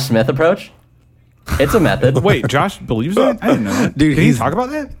 The Josh Smith approach. It's a method. wait, Josh believes that? I didn't know that. Dude, Can you he's- talk about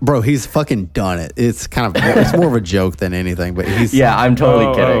that? Bro, he's fucking done it. It's kind of it's more of a joke than anything, but he's Yeah, I'm totally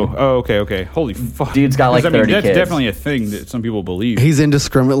kidding. Okay. Holy fuck. Dude's got, like, 'Cause, I mean, 30 that's kids. definitely a thing that some people believe. he's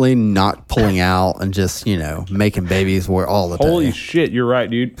indiscriminately not pulling out and just, you know, making babies where all the Holy time. shit, you're right,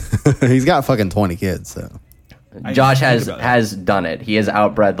 dude. He's got fucking 20 kids, so. Josh think has about that. has done it. He has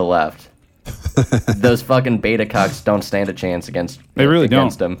outbred the left. Those fucking beta cucks don't stand a chance against. They really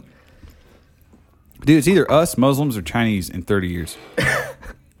against don't. him. Dude, it's either us, Muslims, or Chinese in 30 years.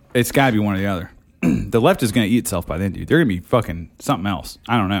 It's got to be one or the other. The left is going to eat itself by then, dude. They're going to be fucking something else.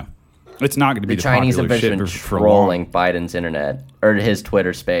 I don't know. It's not going to be The the Chinese popular have shit been for long. trolling Biden's internet or his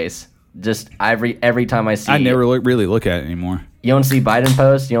Twitter space. Just every time I see, I never really look at it anymore. You don't see Biden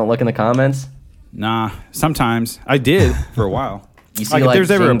posts. You don't look in the comments. Nah, sometimes. I did for a while. You see, like, if like,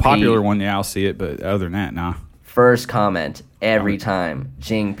 there's ever a Jing P. popular one, yeah, I'll see it. But other than that, nah. First comment every time.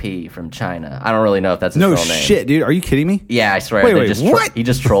 Jing P from China. I don't really know if that's his No real name. shit, dude. Are you kidding me? Yeah, I swear. Wait, They wait, just what? he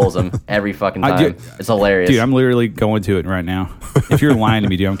just trolls him every fucking I time. do- It's hilarious. Dude, I'm literally going to it right now. If you're lying to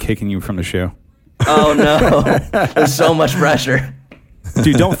me, dude, I'm kicking you from the show. Oh no, there's so much pressure.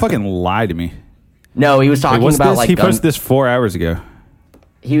 Dude, don't fucking lie to me. No, he was Wait, talking what's about this? like He gun- posted this 4 hours ago.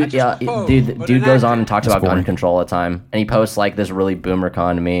 dude goes on and talks about gun boring. control all the time, and he posts like this really boomer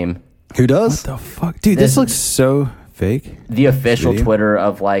con meme. Who does? The fuck? Dude, this This- looks so fake? The official Video? Twitter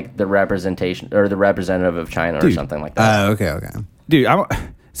of like the representation or the representative of China or Dude. something like that. Okay. Dude,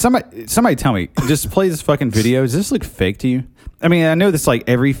 somebody tell me, just play this fucking video. Does this look fake to you? I mean, I know this like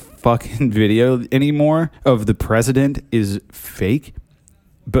every fucking video anymore of the president is fake,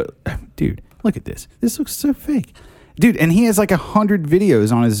 but dude, look at this. This looks so fake. Dude, and he has like 100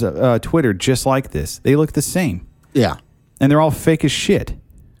 videos on his Twitter just like this. They look the same. Yeah. And they're all fake as shit.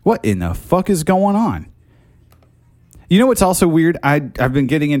 What in the fuck is going on? You know what's also weird? I've been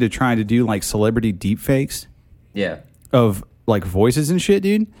getting into trying to do like celebrity deepfakes Yeah. of like voices and shit,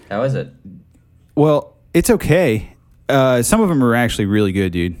 dude. How is it? Well, it's okay. Some of them are actually really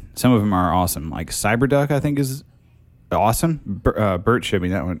good, dude. Some of them are awesome. Like Cyberduck, I think is awesome. Bert showed me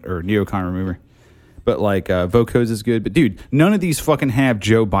that one, or Neocon Remover. But like Vocos is good. But dude, none of these fucking have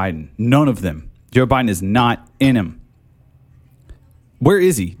Joe Biden. None of them. Joe Biden is not in them. Where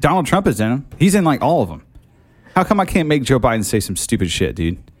is he? Donald Trump is in them. He's in like all of them. How come I can't make Joe Biden say some stupid shit,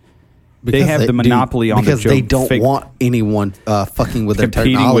 dude? They have the monopoly on the because Joe they don't fake want anyone fucking with their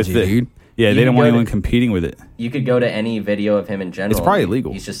competing technology, with it. dude. Yeah, You they can don't go want to- anyone competing with it. You could go to any video of him in general. It's probably and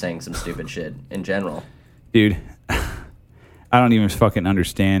illegal. He's just saying some stupid shit in general. Dude, I don't even fucking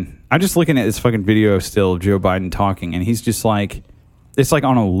understand. I'm just looking at this fucking video still of Joe Biden talking, and he's just like, it's like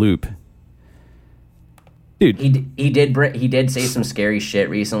on a loop. Dude, He did say some scary shit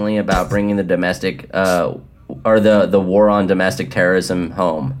recently about bringing the domestic or the war on domestic terrorism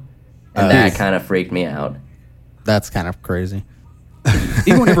home, and that kind of freaked me out. That's kind of crazy.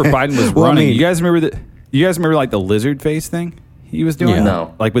 even whenever Biden was Well, I running, mean- you guys remember like the lizard face thing he was doing? Yeah.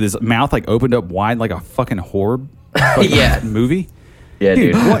 No. Like with his mouth like opened up wide like a fucking horror Yeah. movie? Yeah,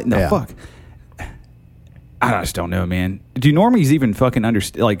 Dude, dude. what in the Yeah. fuck? I just don't know, man. Do normies even fucking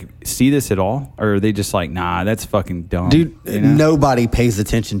see this at all? Or are they just like, nah, that's fucking dumb? Dude, you know? nobody pays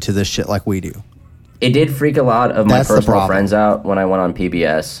attention to this shit like we do. It did freak a lot of my That's the personal problem. friends out when I went on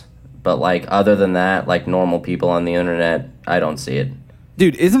PBS. But like other than that, like normal people on the internet, I don't see it.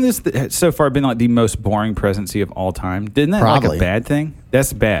 Dude, isn't this so far been like the most boring presidency of all time? Didn't that like Probably. a bad thing?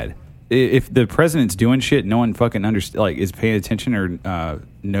 That's bad. If the president's doing shit, no one fucking is paying attention or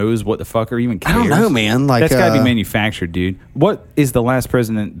knows what the fuck or even cares. I don't know, man. Like, that's got to be manufactured, dude. What is the last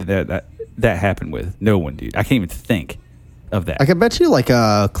president that happened with? No one, dude. I can't even think of that. I can bet you, like,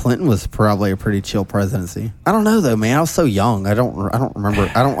 Clinton was probably a pretty chill presidency. I don't know though, man. I was so young. I don't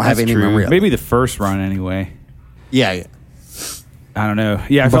remember. I don't have That's any true. memory. Of Maybe the first run anyway. Yeah. I don't know.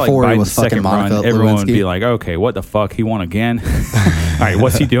 Yeah, I feel like Before he Biden's was fucking second run, Monica everyone would Lewinsky. be like, okay, what the fuck? He won again? All right,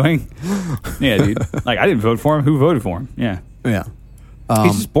 what's he doing? Yeah, dude. Like, I didn't vote for him. Who voted for him? Yeah. Yeah.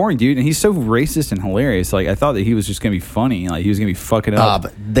 He's just boring, dude. And he's so racist and hilarious. Like, I thought that he was just going to be funny. Like, he was going to be fucking up.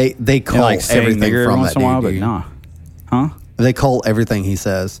 But they call and, like, saying everything nigger every from once that in a while, dude. but nah. Huh? They call everything he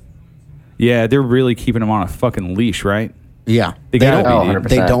says. Yeah, they're really keeping him on a fucking leash, right? Yeah. They gotta don't, be, dude. 100%.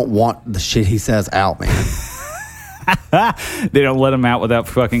 they don't want the shit he says out, man. They don't let him out without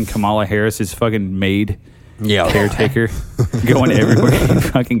fucking Kamala Harris, his fucking maid. Yeah. Caretaker going everywhere he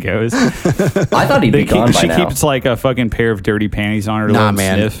fucking goes. I thought he'd be gone by She now. keeps like a fucking pair of dirty panties on her to Nah, let him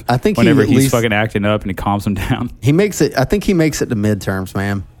man. sniff. I think whenever at he's least- fucking acting up and he calms him down. I think he makes it to midterms,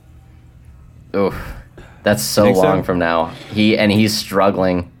 man. Oof. That's so Think so? long from now. He's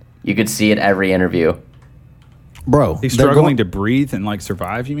struggling. You could see it every interview. Bro. He's they're struggling going- to breathe and like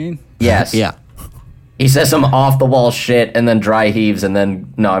survive. You mean? Yes. Yeah. He says some off the wall shit and then dry heaves and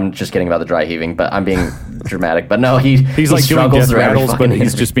then no, I'm just kidding about the dry heaving, but I'm being dramatic. But no, he He's like doing struggles death through every rattles, but fucking he's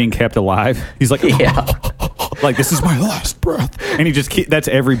interview. just being kept alive. He's like, Yeah. like this is my last breath, and he just that's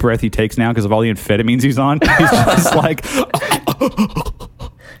every breath he takes now because of all the amphetamines he's on. He's just like,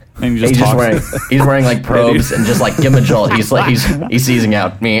 and he just talks. He's wearing like probes dude. and just like give him a jolt. He's like he's seizing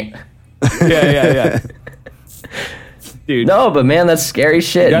out. Me. yeah. Dude, No, but man, that's scary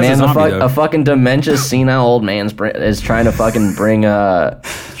shit, Guy's a man. zombie, though. A fucking dementia, senile old man's is trying to fucking bring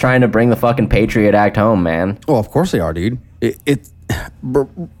the fucking Patriot Act home, man. Well, of course they are, dude.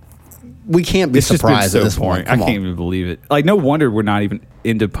 We can't be it's just been surprised so at this boring. point. I Come can't on. even believe it. Like, no wonder we're not even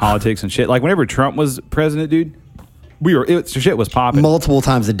into politics and shit. Like, whenever Trump was president, dude, shit was popping. Multiple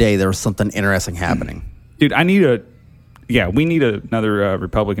times a day, there was something interesting happening. Dude, we need another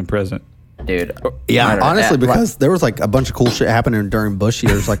Republican president. Dude. Yeah, honestly, Right. because there was like a bunch of cool shit happening during Bush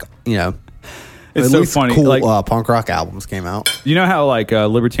years. Like, It's at so least funny. cool Like, punk rock albums came out. you know how like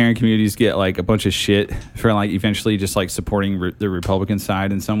libertarian communities get like a bunch of shit for like eventually just like supporting the Republican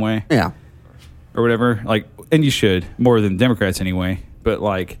side in some way Yeah. or whatever. Like, and you should more than Democrats anyway. But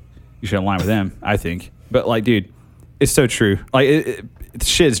like, you should align with them, I think. But like, dude, it's so true. Like,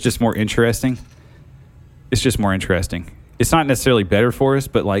 shit is just more interesting. It's just more interesting. It's not necessarily better for us,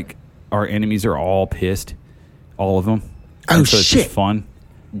 but like, our enemies are all pissed. all of them. Oh, And so it's shit. just fun.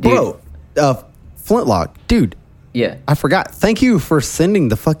 Bro, Flintlock, dude. Yeah. I forgot. Thank you for sending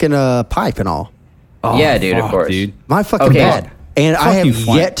the fucking pipe and all. Oh, Yeah, dude, of fuck, course. dude. My fucking Okay. bad. And I Fuck have you,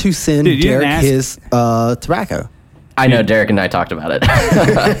 Flint. yet to send Dude, you didn't Derek ask- his tobacco. I know Derek and I talked about it.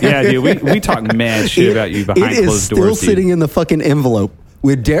 Yeah, dude, we talk mad shit about you behind It is closed still doors, dude. sitting in the fucking envelope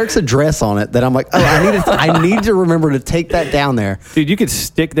with Derek's address on it that I'm like, oh, I need to remember to take that down there. Dude, you could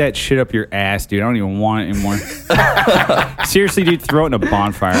stick that shit up your ass, dude. I don't even want it anymore. Seriously, dude, throw it in a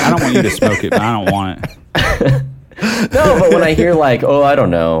bonfire. I don't want you to smoke it, but I don't want it. No, but when I hear like, oh, I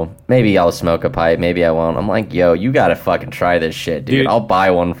don't know, maybe I'll smoke a pipe, maybe I won't. I'm like, yo, you gotta fucking try this shit, dude. Dude. I'll buy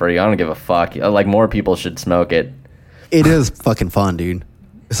one for you. I don't give a fuck. Like, more people should smoke it. It is fucking fun, dude.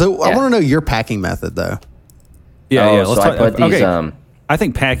 So I Yeah. want to know your packing method, though. Yeah, Oh, yeah. so I put these, I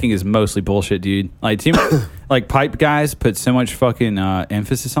think packing is mostly bullshit, dude. Like, like pipe guys put so much fucking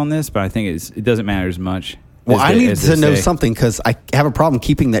emphasis on this, but I think it doesn't matter as much. Well, as I they- need as to they know say. something because I have a problem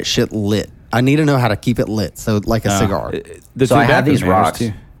keeping that shit lit. I need to know how to keep it lit. So, like a cigar. The So I have tobacco these matters, rocks.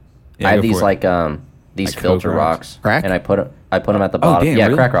 too. Yeah, I have go these for it. like these Like filter Coke rocks, Crack? and I put them at the bottom. damn, yeah,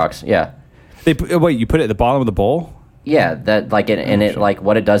 really? crack rocks. Yeah, Wait, you put it at the bottom of the bowl? yeah. That like and it like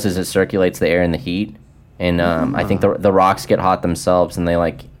what it does is it circulates the air and the heat, and I think the rocks get hot themselves, and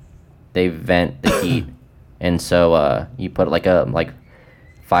they vent the heat, and so you put like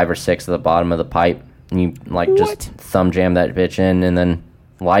 5 or 6 at the bottom of the pipe, and you like just thumb jam that bitch in, and then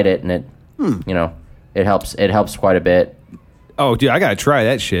light it, and it you know it helps quite a bit. Oh, dude, I gotta try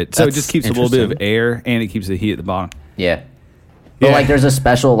that shit. So it That's just keeps a little bit of interesting. air, and it keeps the heat at the bottom. Yeah. But Yeah. like there's a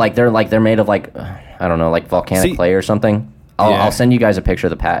special they're made of like I don't know, like volcanic See- clay or something. Yeah. I'll send you guys a picture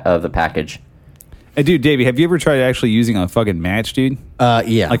of the package. Hey, dude, Davey, have you ever tried actually using a fucking match, dude?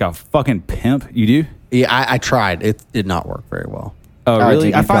 Yeah. Like a fucking pimp? You do? yeah, I tried. It did not work very well. Oh, really?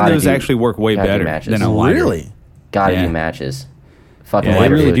 dude, I you find gotta those do- actually work way gotta do better matches. than a lighter. Really? Gotta Yeah. do matches. Fucking Yeah, they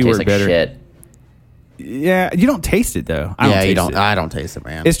lighter really fluid do tastes work like better. shit. Yeah, you don't taste it though. I don't Yeah, taste you don't. it. I don't taste it,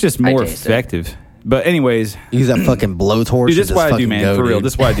 man. It's just I more taste it. effective. But anyways, Use that fucking blowtorch. dude, this and is just what I do, fucking man. go, For real, dude.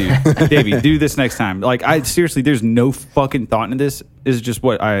 this is what I do. Davey, do this next time. Like, I seriously, there's no fucking thought into this. This is just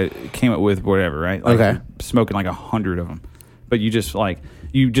what I came up with, whatever, right? Like, Okay. smoking like 100 of them. But you just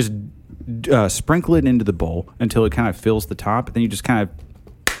sprinkle it into the bowl until it kind of fills the top. Then you just kind of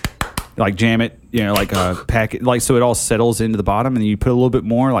like jam it, pack it, like so it all settles into the bottom, and then you put a little bit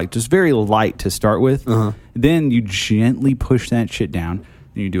more, like just very light to start with. Then you gently push that shit down,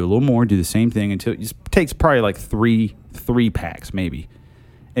 and you do a little more, do the same thing until it takes probably like three packs maybe,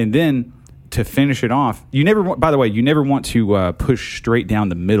 and then to finish it off, you never want to push straight down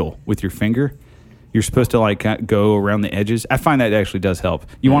the middle with your finger. You're supposed to like go around the edges. I find that actually does help.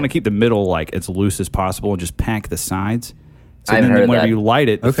 You want to keep the middle like as loose as possible and just pack the sides. So I've then heard whenever that. you light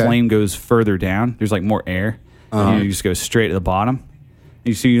it, the Okay. flame goes further down. There's like more air. And you just go straight to the bottom.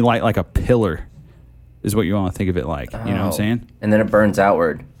 You light like a pillar is what you want to think of it like. You know what I'm Oh. saying? And then it burns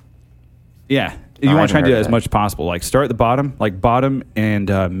outward. Yeah. You I want to try haven't and do heard that as that. much as possible. Like start at the bottom, like bottom and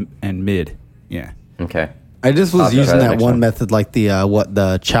mid. Yeah. Okay. I just I'll was try using that that next one time. method, like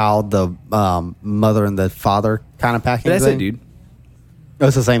the child, the mother, and the father kind of packing. That's thing. it, dude. Oh,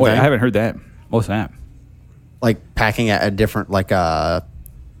 it's the same Wait, thing. I haven't heard that. What's that? Like packing at a different,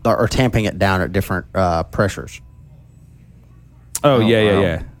 or tamping it down at different pressures. Oh, yeah, wow.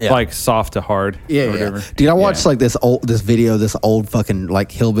 yeah. Yeah. Like soft to hard. or whatever. Dude, I watched Yeah. like this old fucking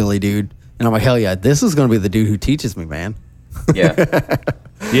like hillbilly dude, and I'm like, hell yeah, this is gonna be the dude who teaches me, man. Yeah.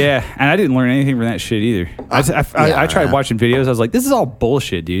 Yeah, and I didn't learn anything from that shit either. I tried watching videos. I was like, this is all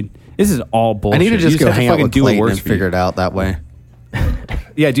bullshit, dude. This is all I bullshit. need to You just go have hang out fucking with do what Clayton works and for you. figure it out that way.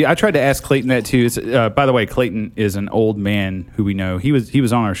 Yeah, dude, I tried to ask Clayton that too. It's, by the way, Clayton is an old man who we know. He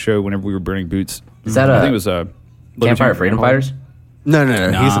was on our show whenever we were burning boots. Is that I think a it was Campfire Freedom Fighters? No,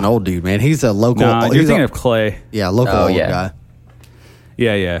 Nah. he's an old dude, man. He's a local. Nah, you're he's thinking a, of Clay. yeah, local Oh, old yeah. guy.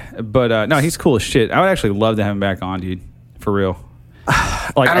 Yeah. But no, he's cool as shit. I would actually love to have him back on, dude. For real.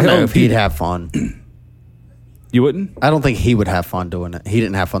 Like I don't know if he'd have fun. You wouldn't? I don't think he would have fun doing it. He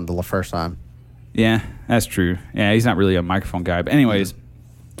didn't have fun the first time. Yeah, that's true. Yeah, he's not really a microphone guy. But anyways,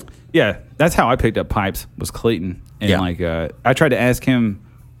 yeah, that's how I picked up pipes was Clayton. And Yeah. I tried to ask him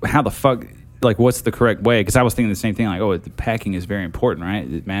how the fuck, like, what's the correct way? Because I was thinking the same thing, like, oh, the packing is very important,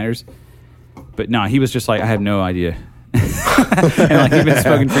 right? It matters. But no, he was just like, I have no idea. And like he'd been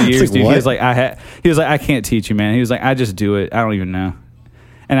smoking for years, like, dude. what? He was like, I can't teach you, man. He was like, I just do it. I don't even know.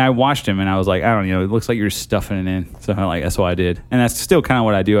 And I watched him, and I was like, I don't know. It looks like you're stuffing it in. So I'm like, that's what I did, and that's still kind of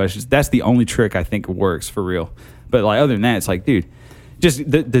what I do. That's the only trick I think works for real. But like other than that, it's like, dude, just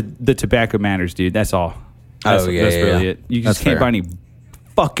the tobacco matters, dude. That's all. That's really it. You just That's can't fair. buy any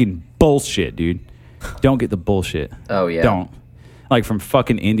fucking bullshit, dude. Don't get the bullshit. Oh, yeah. Don't. Like from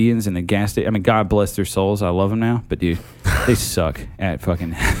fucking Indians and the gas station. I mean, God bless their souls. I love them now. But, dude, they suck at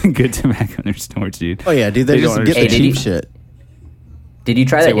fucking good tobacco in their stores, dude. Oh, yeah, dude. They just don't get the understand. cheap shit. Did you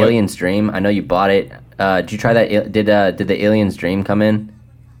try Say that what? Alien's Dream? I know you bought it. Did you try that? Did the Alien's Dream come in?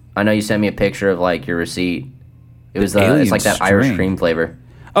 I know you sent me a picture of like your receipt. It was it's Alien's like that Irish Dream. cream flavor.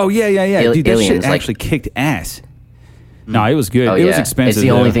 Oh, yeah. Dude, that Aliens, shit like- actually kicked ass. No, it was good. Oh it yeah, was expensive. It's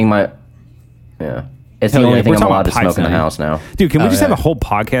the only though. thing It's Hell the only yeah. thing We're I'm talking allowed to about pipes smoke in the tonight. house now. Dude, can we Oh, just yeah. have a whole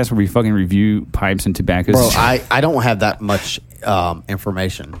podcast where we fucking review pipes and tobaccos? Bro, I don't have that much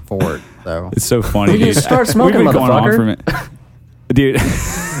information for it, though. It's so funny. We dude. just start smoking, We've been going on motherfucker. from it. Dude,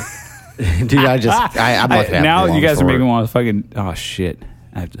 Dude, I'm not gonna have now the you guys are long making me story. want to fucking. Oh shit!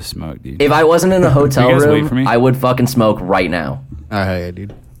 I have to smoke, dude. If I wasn't in a hotel You guys wait for room, me? I would fucking smoke right now. Oh, yeah,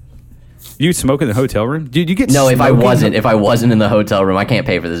 dude. You smoke in the hotel room, dude? You get No, if I smoking- wasn't in the hotel room, I can't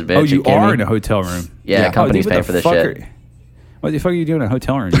pay for this bitch. Oh, you kidding are me? in a hotel room. Yeah, Yeah. companies Oh, dude, pay what for the this fuck shit. What the fuck are you doing in a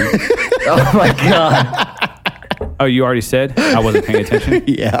hotel room, dude? Oh my god. Oh, you already said? I wasn't paying attention.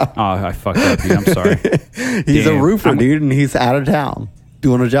 Yeah. Oh, I fucked up, dude. I'm sorry. He's Damn. a roofer, I'm- dude, and he's out of town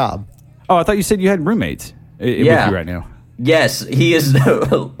doing a job. Oh, I thought you said you had roommates with Yeah. you right now. Yes, he is.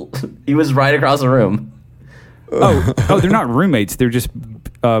 He was right across the room. Oh, they're not roommates. They're just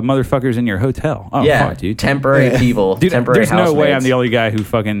motherfuckers in your hotel. Oh, Yeah, fuck, dude. temporary people. Dude, temporary there's no way I'm housemates. the only guy who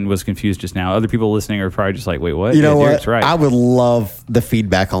fucking was confused just now. Other people listening are probably just like, wait, what? You know Yeah, what? Derek's right. I would love the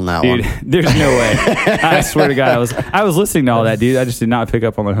feedback on that Dude, one. there's no way. I swear to God, I was listening to all that, dude. I just did not pick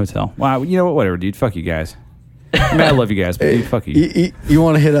up on the hotel. Wow, you know what? Whatever, dude. Fuck you guys. I mean, I love you guys, but dude, fuck you. You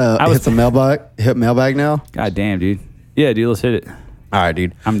want to hit was- some mailbag? Hit mailbag now? God damn, dude. Yeah, dude, let's hit it. All right,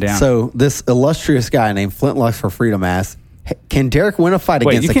 dude. I'm down. So this illustrious guy named Flintlocks for Freedom asks, can Derek win a fight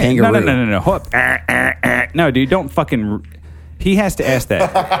Wait, against you a can't. kangaroo? No. Hold up. No, dude, don't fucking. He has to ask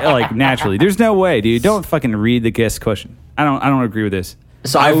that like naturally. There's no way, dude. Don't fucking read the guest question. I don't agree with this.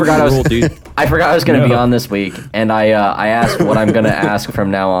 So I forgot I was, overruled, dude. I forgot I was going to be No. on this week, and I asked what I'm going to ask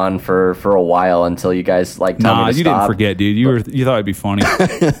from now on for a while until you guys like tell Nah, me to you stop. didn't forget, dude. You thought it'd be funny.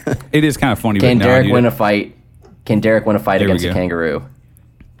 It is kind of funny. Can but Derek dude, win a fight? Can Derek win a fight There we against a go. kangaroo?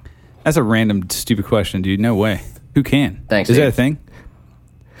 That's a random, stupid question, dude. No way. Who can? Thanks, Is dude. that a thing?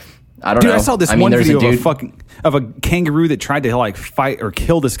 I don't Dude, know. I saw this mean, one there's video a dude. of a kangaroo that tried to like fight or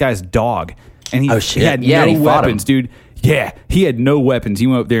kill this guy's dog, and he, Oh, shit. he had Yeah, no and he fought weapons, him. dude. Yeah, he had no weapons. He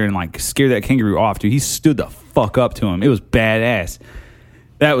went up there and like scared that kangaroo off, dude. He stood the fuck up to him. It was badass.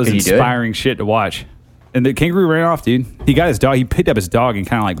 That was Did he do it? inspiring shit to watch. And the kangaroo ran off, dude. He got his dog. He picked up his dog and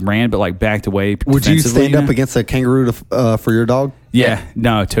kind of like ran, but like backed away. Would you defensively, stand up know? against a kangaroo for your dog? Yeah,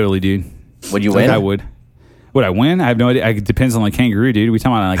 no, totally, dude. Would you I think win? I would. Would I win? I have no idea. It depends on the kangaroo, dude. We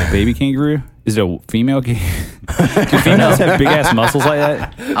talking about like a baby kangaroo? Is it a female kangaroo? Do females have big ass muscles like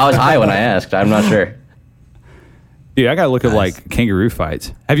that? I was high when I asked. I'm not sure. Dude, I gotta look at like kangaroo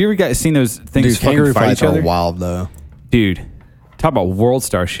fights. Have you ever guys seen those things Dude, fucking kangaroo fight fights each other? are wild, though. Dude, talk about world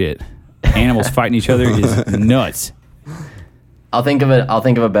star shit. Animals fighting each other is nuts. I'll think of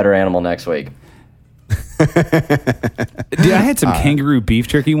a better animal next week. Dude, I had some kangaroo beef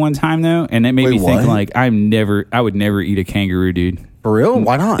jerky one time though, and that made Wait, me think what? like I would never eat a kangaroo, dude. For real?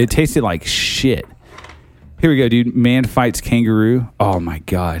 Why not? It tasted like shit. Here we go, dude. Man fights kangaroo. Oh my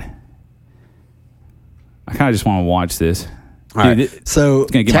god. I kind of just want to watch this. All right. Dude, So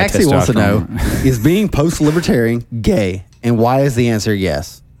gonna get my Taxi wants to know, testosterone. is being post-libertarian gay? And why is the answer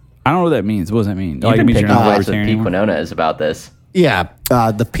yes? I don't know what that means. What does that mean? You've Like, it been means you're picking not fights with libertarian Pete anymore? Quinona is about this. Yeah,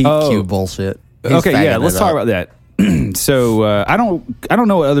 the PQ Oh. bullshit. He's Okay, yeah, fagging let's it talk up. about that. So I don't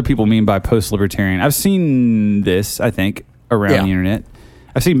know what other people mean by post-libertarian. I've seen this, I think, around Yeah. the internet.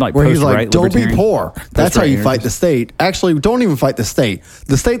 I've seen like Where he's post-right like, don't be libertarian. poor. That's how Post-right you fight the state. Actually, don't even fight the state.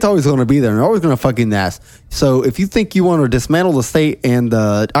 The state's always going to be there and they're always going to fucking ass. So if you think you want to dismantle the state and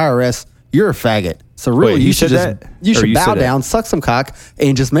the IRS, you're a faggot. So really, Wait, he you should said just that? you Or should you bow said that? down, suck some cock,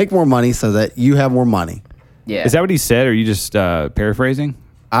 and just make more money so that you have more money. Yeah. Is that what he said, or are you just paraphrasing?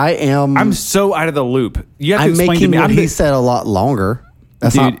 I am. I'm so out of the loop. You have to I'm explain to making me. what I'm he the- said a lot longer.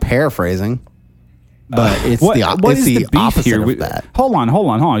 That's Dude. not paraphrasing, but it's what it's is the the beef opposite here? of that. Hold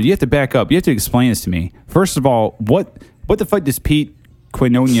on. You have to back up. You have to explain this to me. First of all, what the fuck does Pete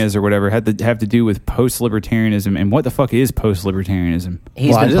Quinonez or whatever have to do with post-libertarianism, and what the fuck is post-libertarianism?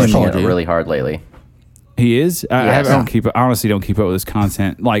 He's Well, I been just pushing told it you. really hard lately. He is. Yes. I honestly don't keep up with his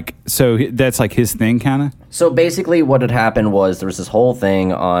content. Like, so that's like his thing, kind of. So basically, what had happened was there was this whole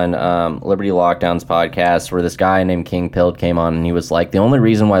thing on Liberty Lockdown's podcast where this guy named King Pild came on and he was like, the only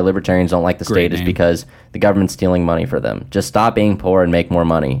reason why libertarians don't like the Great state is name. because the government's stealing money for them. Just stop being poor and make more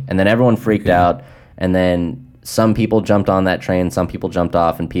money. And then everyone freaked out. And then some people jumped on that train, some people jumped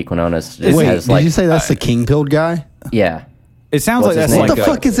off, and Pete Quinones Wait, has did you say that's the king pilled guy? yeah. It sounds What's like his that's name? What like the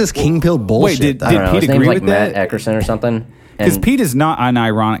fuck is this king pilled bullshit? did- I don't know. Pete His name's agree like with Matt that? Eckerson or something. because And Pete is not an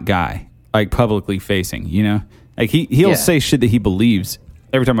ironic guy, like publicly facing. You know, like he'll Yeah. say shit that he believes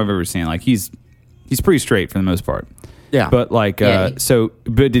every time I've ever seen. Like he's pretty straight for the most part. Yeah. But like, Yeah,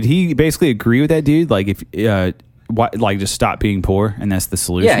 but did he basically agree with that dude? Like if like just stop being poor and that's the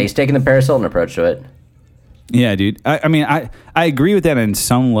solution? yeah, he's taking the Paris Hilton approach to it. Yeah, dude. I mean, I agree with that on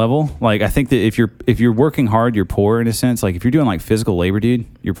some level. Like, I think that if you're working hard, you're poor in a sense. Like, if you're doing like physical labor, dude,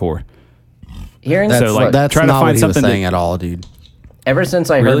 you're poor. Hearing That's, So, like, that's try to not find what he was something saying that- at all, dude. Ever since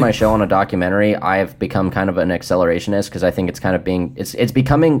I heard Really? my show on a documentary, I've become kind of an accelerationist because I think it's kind of it's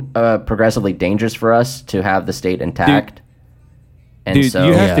becoming progressively dangerous for us to have the state intact. And Dude, so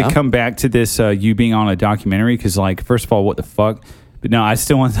you have Yeah. to come back to this you being on a documentary because, like, first of all, what the fuck? But no, I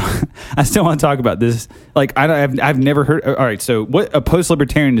still want to talk about this. Like, I've never heard. All right, so what a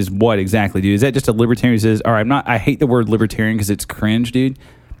post-libertarian is? What exactly, dude? Is that just a libertarian who says, "All right, I hate the word libertarian because it's cringe, dude."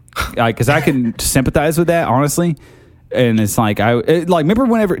 Because I can sympathize with that, honestly. And it's like remember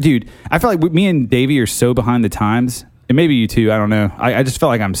whenever, dude. I feel like me and Davey are so behind the times, and maybe you too. I don't know. I just felt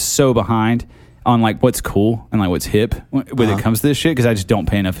like I'm so behind on like what's cool and like what's hip when it comes to this shit because I just don't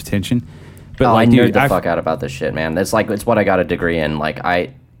pay enough attention. But I like, nerd dude, the fuck out about this shit, man. It's what I got a degree in. Like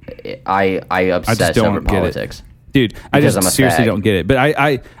I obsess over don't get it. politics. Dude, I Because just I'm a seriously fag. don't get it. But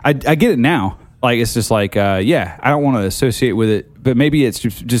I get it now. Like, it's just like, yeah, I don't want to associate with it. But maybe it's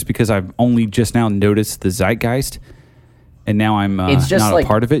just because I've only just now noticed the zeitgeist, and now I'm It's just not like- a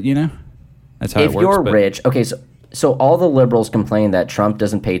part of it. You know, that's how If it works. you're but- rich, okay, so all the liberals complain that Trump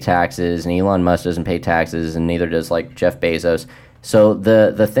doesn't pay taxes and Elon Musk doesn't pay taxes and neither does like Jeff Bezos. So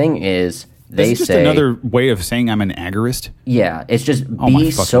the thing is, they It's just say another way of saying I'm an agorist. yeah, it's just Oh my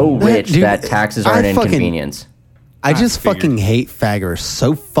be fucking so God. rich Dude, that taxes are I an fucking- inconvenience. I just figured. fucking hate faggers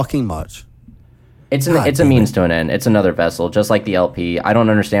so fucking much. It's God a damn means to an end. It's another vessel, just like the LP. I don't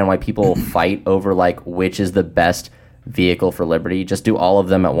understand why people fight over like which is the best vehicle for liberty. Just do all of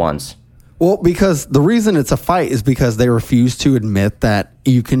them at once. Well, because the reason it's a fight is because they refuse to admit that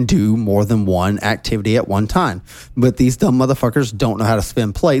you can do more than one activity at one time. But these dumb motherfuckers don't know how to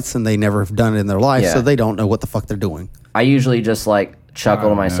spin plates and they never have done it in their life, Yeah. so they don't know what the fuck they're doing. I usually just like chuckle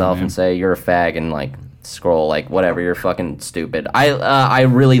to know, myself man. and say you're a fag and like scroll like whatever, you're fucking stupid. I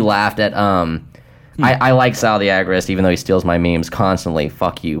really laughed at I like Sal the Agorist even though he steals my memes constantly.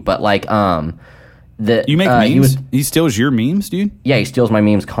 Fuck you. But like the You make memes? he He steals your memes, dude? he steals my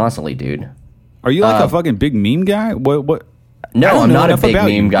memes constantly, dude. Are you like a fucking big meme guy? What? I No, don't I'm know not a enough big about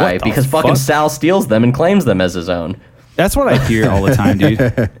meme you. guy What the because fucking fuck? Sal steals them and claims them as his own. That's what I hear all the time, dude.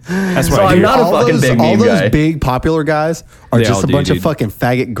 That's what So I I'm hear. not a fucking big all meme those guy. big popular guys are They just all a do, bunch of dude. fucking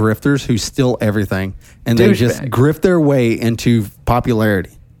faggot grifters who steal everything and they just Douchebag. grift their way into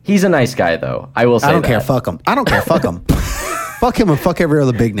popularity. He's a nice guy though. I will say I don't that. care. Fuck them. I don't care. Fuck them. Fuck him and fuck every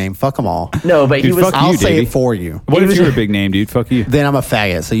other big name. Fuck them all. No, but he Dude, was fuck I'll you, say Davey. it for you. What if you're a big name, dude? Fuck you. Then I'm a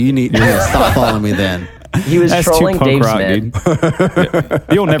faggot. So you need to stop following me then. he was That's too trolling punk Dave rock, Smith. dude.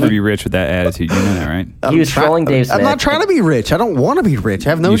 You'll never be rich with that attitude. You know that, right? He was trolling Dave Smith. I'm not trying to be rich. I don't want to be rich.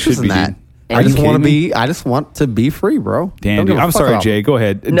 I have no You interest should in be, that. dude. I Are just you want to kidding me? be. I just want to be free, bro. Damn, Don't dude. give a I'm fuck sorry, about- Jay. Go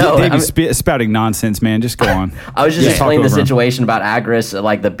ahead. No, Davey's I'm- spouting nonsense, man. Just go on. I was just Yeah. explaining Talk the over him. situation about Agorist,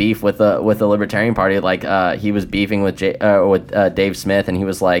 like the beef with the Libertarian Party. Like he was beefing with Dave Smith, and he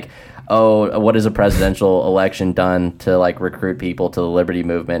was like, "Oh, what has a presidential election done to like recruit people to the Liberty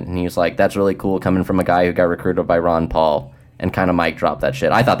Movement?" And he was like, "That's really cool coming from a guy who got recruited by Ron Paul." And kind of mic dropped that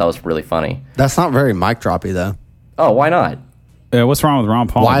shit. I thought that was really funny. That's not very mic droppy though. Oh, why not? What's wrong with Ron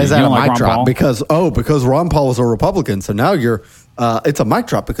Paul? Why dude? is You that a don't like mic Ron drop? Paul? Because Ron Paul was a Republican, so now you're. It's a mic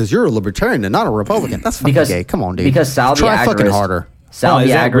drop because you're a libertarian and not a Republican. That's fucking Because gay. Come on, dude. Because Sal the Try fucking Agorist- harder. Sal Oh, the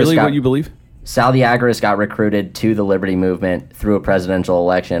is that Agorist really got, what you believe? Sal the Agorist got recruited to the Liberty Movement through a presidential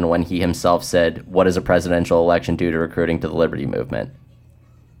election when he himself said, "What does a presidential election do to recruiting to the Liberty Movement?"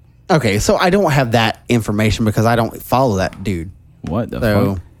 Okay, so I don't have that information because I don't follow that dude. What the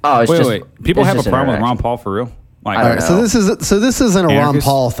So- fuck? Oh, it's wait, just wait. People it's have a just an problem with Ron interaction. Paul for real? Like, I All don't right, so this isn't a Ron Anarchist?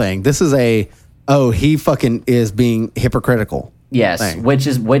 Paul thing. This is he fucking is being hypocritical. Yes, thing.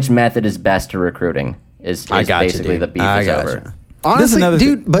 which method is best to recruiting is basically the beef is over. Honestly, another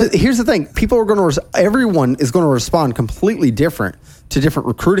dude, but here's the thing: people are going to everyone is going to respond completely different to different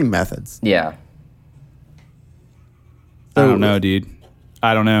recruiting methods. Yeah. I don't know, dude.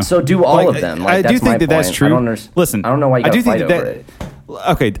 I don't know. So do all of them. Like, I do that's my think that that's point. true. I don't Listen, I don't know why you I gotta do think fight that, over it.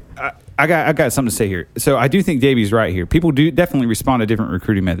 Okay, I got something to say here. So I do think Davey's right here. People do definitely respond to different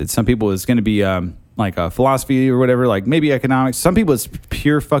recruiting methods. Some people it's going to be like philosophy or whatever, like maybe economics. Some people it's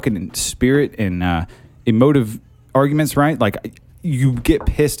pure fucking spirit and emotive arguments, right? Like you get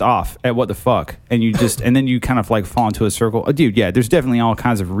pissed off at what the fuck, and you just and then you kind of like fall into a circle. Oh, dude, yeah, there's definitely all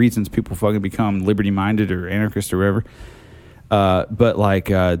kinds of reasons people fucking become liberty minded or anarchist or whatever. But like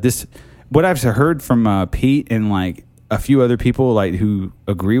this, what I've heard from Pete and like a few other people like who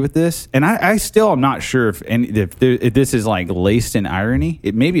agree with this, and I still am not sure if this is like laced in irony.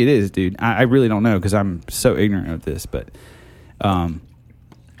 Maybe it is, dude. I really don't know because I'm so ignorant of this. But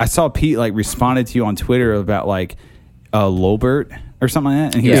I saw Pete like responded to you on Twitter about like Lolbert or something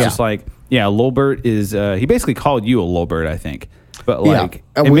like that, and he was just like, "Yeah, Lolbert is." He basically called you a Lolbert, I think. But like,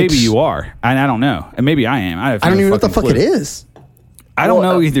 and maybe you are, and I don't know, and maybe I am. I don't even know what the fuck it is. I don't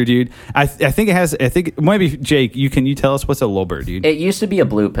know either, dude. I think it has. I think maybe Jake, you tell us what's a Lolbert, dude? It used to be a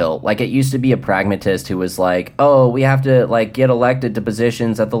blue pill. Like it used to be a pragmatist who was like, "Oh, we have to like get elected to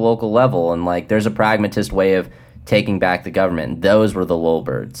positions at the local level," and like there's a pragmatist way of taking back the government. Those were the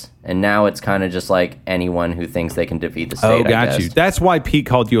Lolberts, and now it's kind of just like anyone who thinks they can defeat the state. Oh, got you. That's why Pete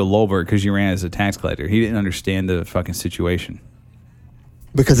called you a Lolbert, because you ran as a tax collector. He didn't understand the fucking situation.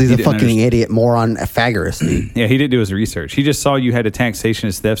 Because he's a fucking idiot, moron, Pythagoras. Yeah, he didn't do his research. He just saw you had a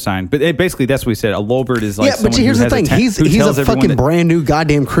taxationist theft sign. But basically, that's what he said. A Lolbert is like but here's the thing. He's a fucking brand new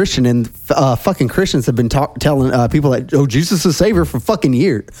goddamn Christian, and fucking Christians have been telling people that, oh, Jesus is Savior for fucking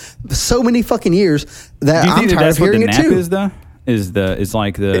years. So many fucking years that I'm tired of hearing it too. Is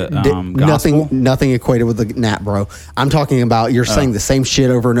like the gospel? Nothing equated with the nap, bro. I'm talking about you're saying the same shit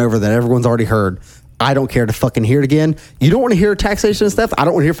over and over that everyone's already heard. I don't care to fucking hear it again. You don't want to hear taxation and stuff. I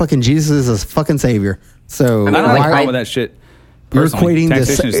don't want to hear fucking Jesus as fucking Savior. So I don't like wrong with that shit. You're equating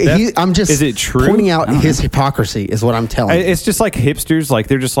this. I'm just is it true? Pointing out his hypocrisy is what I'm telling you. It's just like hipsters. Like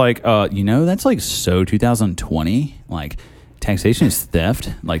they're just like, that's like so 2020. Like taxation is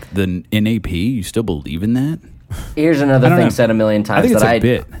theft. Like the NAP. You still believe in that? Here's another thing said a million times I think that it's a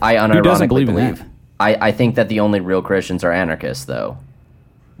bit. I unironically believe. I think that the only real Christians are anarchists, though.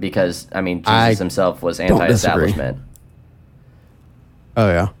 Because, I mean, Jesus himself was anti-establishment. Oh,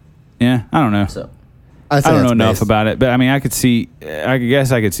 yeah. Yeah, I don't know. So, I don't know enough about it. But, I mean, I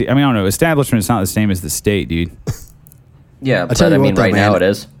guess I could see. I mean, I don't know. Establishment is not the same as the state, dude. Yeah, but I mean, right now it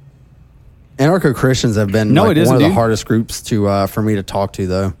is. Anarcho-Christians have been one of the hardest groups for me to talk to,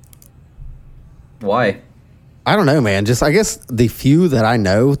 though. Why? I don't know, man. Just, I guess the few that I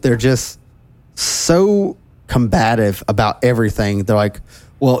know, they're just so combative about everything. They're like,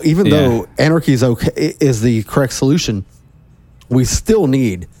 well, even though anarchy is the correct solution, we still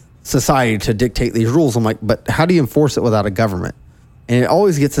need society to dictate these rules. I'm like, but how do you enforce it without a government? And it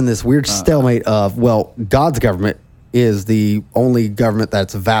always gets in this weird stalemate of, well, God's government is the only government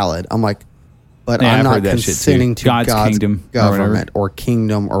that's valid. I'm like, but I'm not consenting to God's kingdom, government or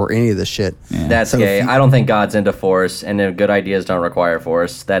kingdom or any of this shit. Yeah. That's gay. I don't think God's into force, and good ideas don't require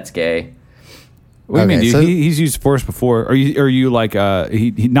force. That's gay. What do you mean, dude? So he's used force before. Are you like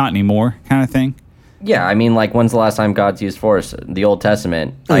he not anymore kind of thing? Yeah, I mean, like, when's the last time God's used force? The Old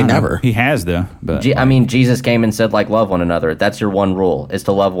Testament. Like, never. He has, though. But I mean, Jesus came and said, like, love one another. That's your one rule, is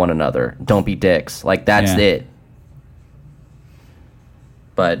to love one another. Don't be dicks. Like, that's it.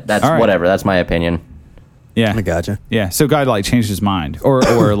 But that's whatever. That's my opinion. Yeah. I gotcha. Yeah, so God, like, changed his mind.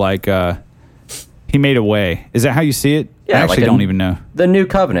 Or like, he made a way. Is that how you see it? Yeah, I actually don't even know. The new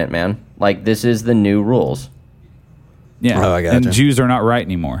covenant, man. Like, this is the new rules. Yeah. Oh, I gotcha. And Jews are not right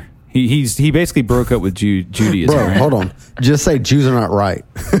anymore. He basically broke up with Judaism. Bro, hold on. Just say Jews are not right.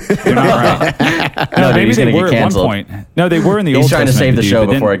 They're not right. No, maybe they were at one point. No, they were in the Old Testament. He's trying to save the show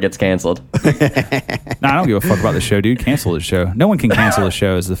before it gets canceled. I don't give a fuck about the show, dude. Cancel the show. No one can cancel the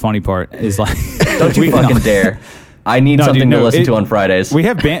show. Is the funny part. Is like, don't you fucking dare. I need something to listen to on Fridays. We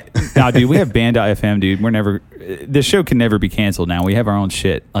have dude. We have band.fm, dude. We're never. This show can never be canceled. Now we have our own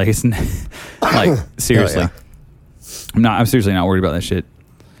shit. Like it's like seriously. I'm seriously not worried about that shit.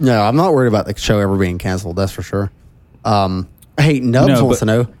 No, I'm not worried about the show ever being canceled. That's for sure. Hey, Nubs wants to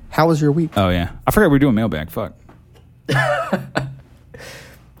know, how was your week? Oh yeah, I forgot we were doing mailbag. Fuck. It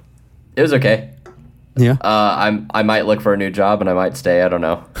was okay. Yeah. I might look for a new job and I might stay. I don't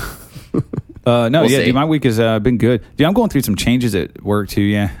know. We'll see. Dude, my week has been good. Dude, I'm going through some changes at work too.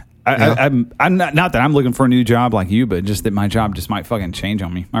 Yeah. I'm not that I'm looking for a new job like you, but just that my job just might fucking change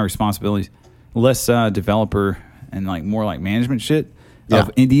on me. My responsibilities, less developer and like more like management shit. Of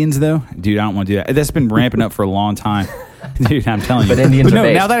Indians, though, dude, I don't want to do that. That's been ramping up for a long time, dude. I'm telling you. But Indians are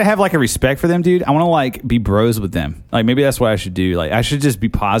based. Now that I have like a respect for them, dude, I want to like be bros with them. Like maybe that's what I should do. Like I should just be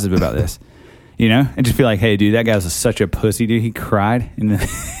positive about this, you know, and just be like, hey, dude, that guy was such a pussy, dude. He cried in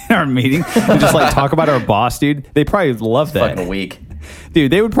our meeting and just like talk about our boss, dude. They probably love that. Fucking weak, dude.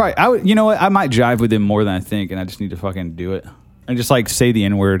 They would probably. You know what? I might jive with them more than I think, and I just need to fucking do it. And just like say the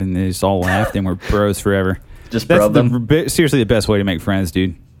N word and they just all laugh and we're bros forever. Just probe them. Seriously, the best way to make friends,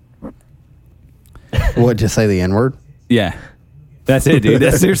 dude. What, just say the N word? Yeah. That's it, dude.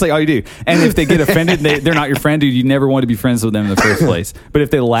 That's seriously all you do. And if they get offended, they're not your friend, dude. You never want to be friends with them in the first place. But if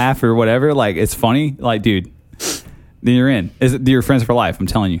they laugh or whatever, like it's funny, like, dude, then you're in. You're friends for life. I'm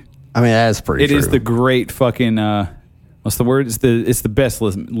telling you. I mean, that is pretty true. It is the great fucking, what's the word? It's the best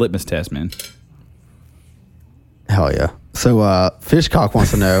litmus test, man. Hell yeah. So, Fishcock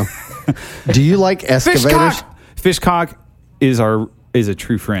wants to know, do you like excavators? Fishcock is a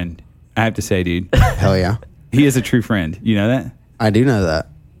true friend. I have to say, dude. Hell yeah. He is a true friend. You know that? I do know that.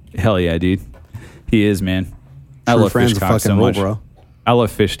 Hell yeah, dude. He is, man. I love Fishcock so much. Bro. I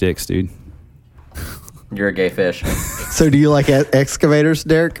love fish sticks, dude. You're a gay fish. So do you like excavators,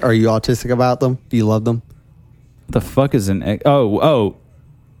 Derek? Are you autistic about them? Do you love them? What the fuck is an... Oh.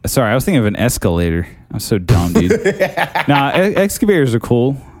 Sorry, I was thinking of an escalator. I'm so dumb, dude. Nah, excavators are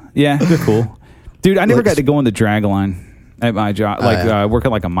cool. Yeah, they're cool. Dude, I never got to go on the drag line at my job. Work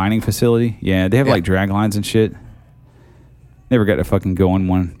at like a mining facility. Yeah, they have like drag lines and shit. Never got to fucking go on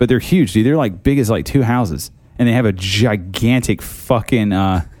one. But they're huge, dude. They're like big as like 2 houses. And they have a gigantic fucking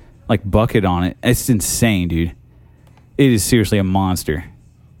like bucket on it. It's insane, dude. It is seriously a monster.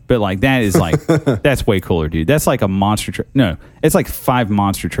 But like that is like that's way cooler, dude. That's like a monster truck. No, it's like 5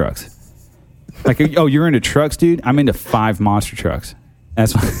 monster trucks. Like, oh, you're into trucks, dude? I'm into 5 monster trucks.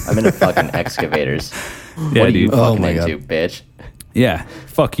 That's what I'm into fucking excavators. Yeah, what are you dude. fucking into, bitch? Yeah,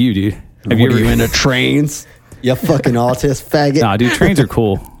 fuck you, dude. Are you into trains? You fucking autist faggot. Nah, dude, trains are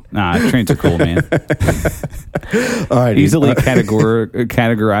cool. Nah, trains are cool, man. All right, easily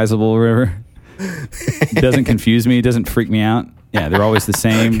categorizable or whatever. Doesn't confuse me. Doesn't freak me out. Yeah, they're always the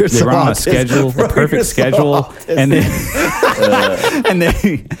same. You're they so run on a autistic, schedule, bro. a perfect schedule, and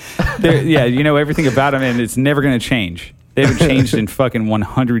yeah, you know everything about them, and it's never going to change. They haven't changed in fucking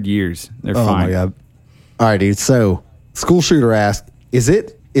 100 years. They're fine. Oh my god! All right, dude. So, school shooter asked, "Is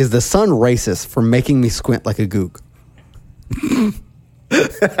the sun racist for making me squint like a gook?"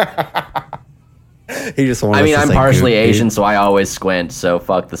 He just wanted. I mean, us to I'm say partially gook, Asian, dude. so I always squint. So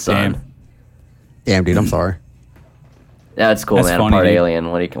fuck the sun. Damn, dude. I'm sorry. That's cool, That's man. funny, I'm part dude. alien.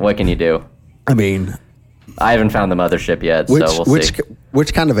 What can you do? I mean, I haven't found the mothership yet, so we'll see.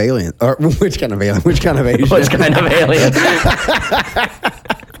 Which kind of alien? Or which kind of alien? Which kind of Asian? Which kind of alien?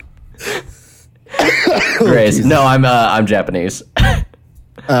 Grace. No, I'm Japanese.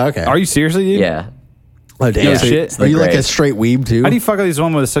 Oh, okay. Are you seriously, dude? Yeah. Oh, damn. No So shit. Are you like a Grace. straight weeb too? How do you fuck with this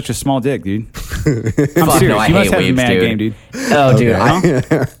one with such a small dick, dude? I'm Fuck serious. no, I you must hate have a weebs, mad dude. game, dude. Oh,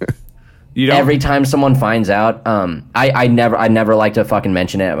 dude. You don't. Every time someone finds out, I never like to fucking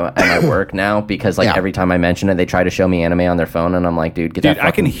mention it at my work now because like Yeah. every time I mention it, they try to show me anime on their phone, and I'm like, dude, get Dude, that.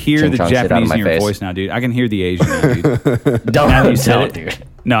 I can fucking hear the ching-chong shit out of Japanese my in your face. voice now, dude. I can hear the Asian now, dude. Don't Now that you said don't, it. dude.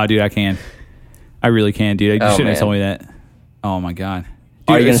 No, dude, I can. I really can, dude. You Oh, shouldn't have man. told me that. Oh my god.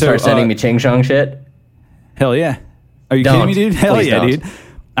 Are you Dude, gonna so, start sending me ching chong shit? Hell yeah. Are you Don't. kidding me, dude? Hell Please yeah, don't. dude.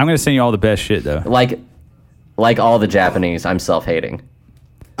 I'm gonna send you all the best shit though. Like all the Japanese, I'm self-hating.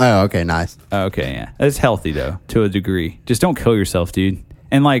 Oh, okay, nice. Okay, yeah. That's healthy though, to a degree. Just don't kill yourself, dude.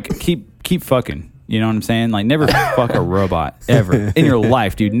 And like keep fucking. You know what I'm saying? Like never fuck a robot ever in your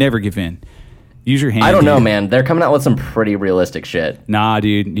life, dude. Never give in. Use your hand. I don't know, dude. man. They're coming out with some pretty realistic shit. Nah,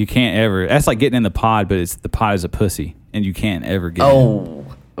 dude, you can't ever. That's like getting in the pod, but the pod is a pussy, and you can't ever get in. Oh,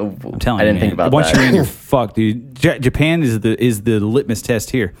 I'm telling I you, didn't think man. about Once that. you're in, you're fucked, dude. Japan is the litmus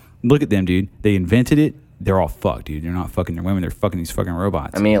test here. Look at them, dude. They invented it. They're all fucked, dude. They're not fucking their women. They're fucking these fucking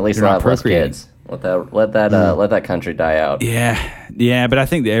robots. I mean, at least They're they'll not have less procreating. kids. Let that country die out. Yeah, but I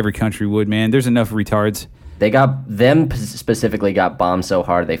think that every country would, man. There's enough retards. They got them specifically got bombed so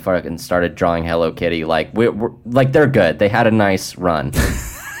hard they fucking started drawing Hello Kitty. Like we're like they're good. They had a nice run.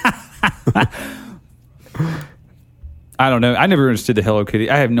 I don't know. I never understood the Hello Kitty.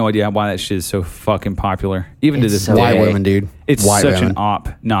 I have no idea why that shit is so fucking popular. Even to It's this so day. White gay. women, dude. It's White such women. an op.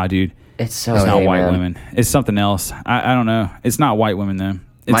 Nah, dude. It's so It's not gay, white man. women. It's something else. I don't know. It's not white women though.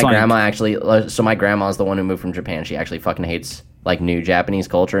 It's My like, grandma actually. So my grandma's the one who moved from Japan. She actually fucking hates like new Japanese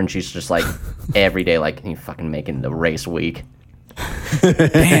culture, and she's just like every day like you fucking making the race weak.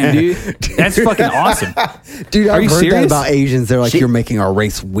 damn, dude. That's fucking awesome. Dude, Are I've you heard that serious? about Asians. They're like, She- you're making our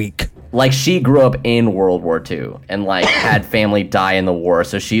race weak. Like she grew up in World War II and like had family die in the war,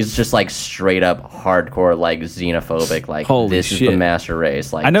 so she's just like straight up hardcore like xenophobic. Like Holy this is shit. the master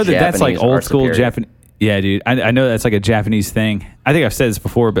race. Like I know that's like Japanese are old school superior. Japanese. Yeah, dude. I know that's like a Japanese thing. I think I've said this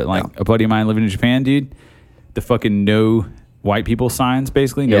before, but like a buddy of mine living in Japan, dude, the fucking no white people signs,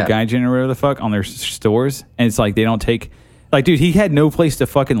 basically, no Yeah. gaijin or whatever the fuck, on their stores. And it's like they don't take. Like, dude, he had no place to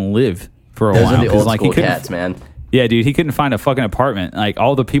fucking live for a Those while. are the 'cause, old like, school he couldn't- cats, man. Yeah, dude, he couldn't find a fucking apartment. Like,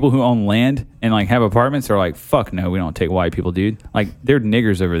 all the people who own land and, like, have apartments are like, fuck no, we don't take white people, dude. Like, they're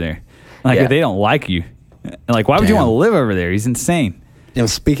niggers over there. Like, Yeah. if they don't like you. Like, why would you Damn. want to live over there? He's insane.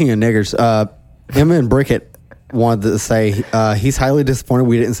 Speaking of niggers, Emma and Brickett wanted to say he's highly disappointed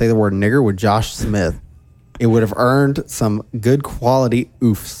we didn't say the word nigger with Josh Smith. It would have earned some good quality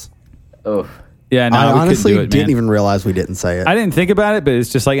oofs. Oh, Yeah, no, I we honestly couldn't do it, didn't man. even realize we didn't say it. I didn't think about it, but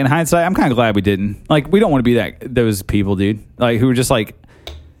it's just like, in hindsight, I'm kind of glad we didn't. Like, we don't want to be those people, dude. Like, who were just like,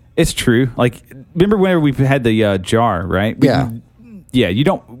 it's true. Like, remember whenever we had the jar, right? Yeah, you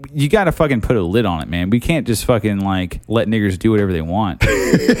got to fucking put a lid on it, man. We can't just fucking, like, let niggers do whatever they want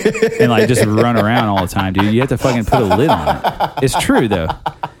and, like, just run around all the time, dude. You have to fucking put a lid on it. It's true, though.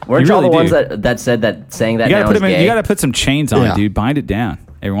 weren't You y'all really the ones do. that said that saying that You gotta now put is them in, gay? you gotta put some chains on Yeah. it, dude. Bind it down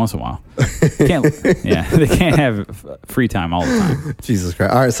every once in a while. They can't have free time all the time. Jesus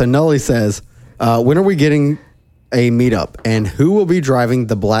Christ. All right, so Nully says, when are we getting a meetup? And who will be driving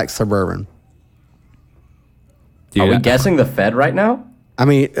the black Suburban? Dude, Are we guessing the Fed right now? I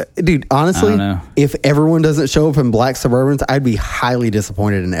mean, dude, honestly, I don't know. if everyone doesn't show up in black Suburbans, I'd be highly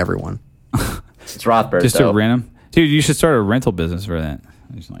disappointed in everyone. It's Rothberg. just though. to rent them, dude. You should start a rental business for that.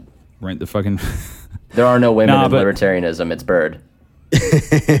 Just like rent the fucking. There are no women Nah, in but- libertarianism. It's Bird.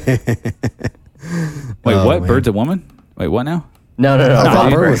 Wait, Oh, what? man. Bird's a woman? Wait, what now? No. I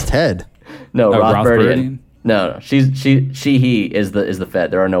thought Rothberg. Bird was Ted. No, Oh, Rothberdian. Rothberdian? No. He is the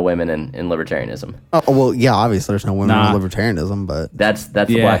Fed. There are no women in libertarianism. Oh, well, yeah, obviously there's no women Nah. in libertarianism, but That's the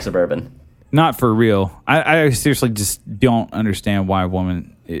Yeah. black suburban. Not for real. I seriously just don't understand why a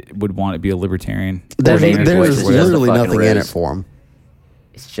woman would want to be a libertarian. there's David there's Boyce is just a literally fucking nothing in it ruse. for him.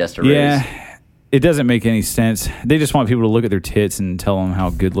 It's just a ruse. Yeah, it doesn't make any sense. They just want people to look at their tits and tell them how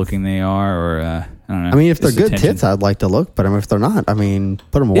good looking they are, or I don't know. I mean, if they're Just good attention. tits, I'd like to look, but I mean, if they're not, I mean,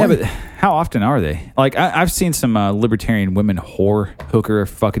 put them away. Yeah, but how often are they? Like, I've seen some libertarian women whore hooker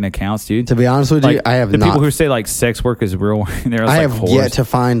fucking accounts, dude. to be honest with you, Like, I have the not. people who say like sex work is real. They're I like have whores. yet to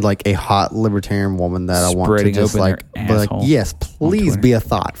find like a hot libertarian woman that I want to Spreading just open like, their be like, asshole yes, on please Twitter. be a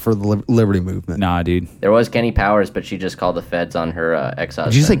thought for the liberty movement. Nah, dude. There was Kenny Powers, but she just called the feds on her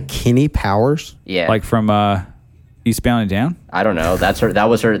ex-husband. Did you say Kenny Powers? Yeah. Like from Eastbound and Down. I don't know. That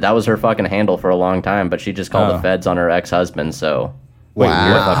was her fucking handle for a long time, but she just called Oh. the feds on her ex-husband. So Wow.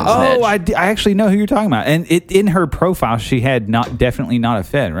 you're a fucking Oh, snitch. I actually know who you're talking about. And in her profile, she had definitely not a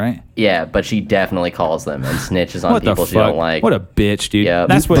Fed, right? Yeah, but she definitely calls them and snitches on What the people fuck? she don't like. What a bitch, dude. Yeah.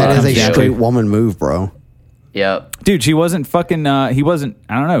 That's what That it is a comes down to. straight woman move, bro. Yep. Dude, she wasn't fucking. He wasn't.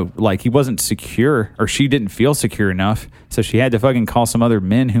 I don't know. Like he wasn't secure, or she didn't feel secure enough, so she had to fucking call some other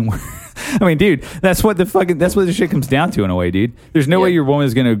men who were. I mean, dude, that's what the shit comes down to in a way, dude. There's no Yeah. way your woman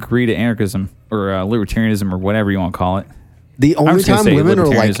is going to agree to anarchism or libertarianism or whatever you want to call it. The I'm only just gonna time say women are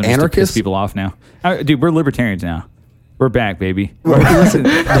libertarianism like just to piss anarchists. people off now. Dude, we're libertarians now. We're back, baby. Listen,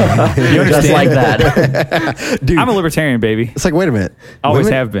 You understand? Just like that. dude, I'm a libertarian, baby. it's like, wait a minute. Always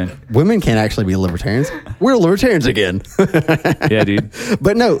Women- have been. Women can't actually be libertarians. We're libertarians again. Yeah, dude.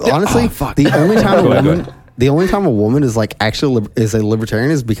 But no, honestly, fuck. the only time a Go ahead, go woman, the only time a woman is like actually is a libertarian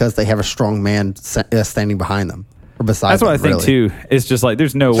is because they have a strong man standing behind them or beside That's them. what I think really. too. It's just like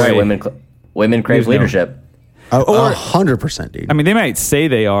there's no Sorry, way. women crave There's no- leadership. Oh, 100%, dude. I mean, they might say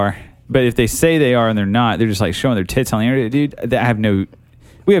they are, but if they say they are and they're not, they're just like showing their tits on the internet, dude.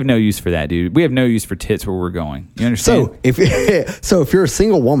 We have no use for that, dude. We have no use for tits where we're going. You understand? So if you're a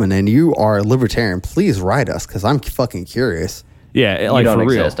single woman and you are a libertarian, please write us because I'm fucking curious. yeah, like don't for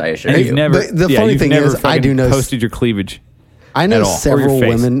real. exist, I assure And you. you've never. But the funny you've thing never is, I fucking do know posted your cleavage. I At know all, or your several face.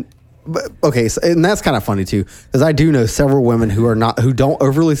 women. But, okay, so, and that's kind of funny too, because I do know several women who don't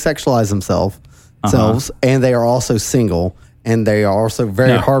overly sexualize themselves, and they are also single, and they are also very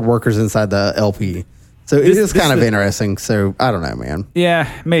No. hard workers inside the LP. So it This- is this kind of is- interesting. So I don't know, man. Yeah,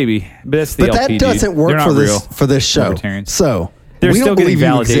 maybe, but that's the But LP, that doesn't dude. work They're for not this real for this show. libertarians. So They're we still don't getting believe you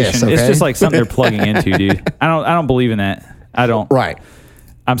validation. exist, It's okay? just like something they're plugging into, dude. I don't believe in that. I don't. right.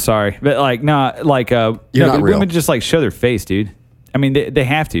 I'm sorry, but like, no, like, You're no, not but real. women just like show their face, dude. I mean, they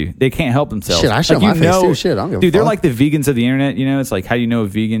have to. They can't help themselves. Shit, I show like, my face too. Shit, I don't give a dude, they're fuck. like the vegans of the internet. You know, it's like how you know a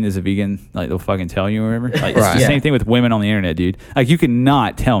vegan is a vegan. Like they'll fucking tell you or whatever. Like, it's Right. the Yeah. same thing with women on the internet, dude. Like you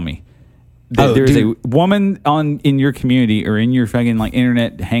cannot tell me that Oh, there's dude. a woman in your community or in your fucking like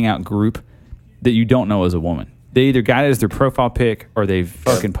internet hangout group that you don't know as a woman. They either got it as their profile pic or they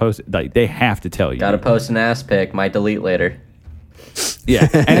fucking posted. Like they have to tell you. Gotta post an ass pic. Might delete later. Yeah,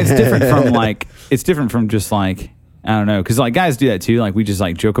 and it's different from just like I don't know, because like guys do that too. Like we just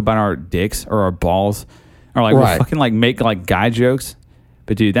like joke about our dicks or our balls, or like Right. we fucking like make like guy jokes.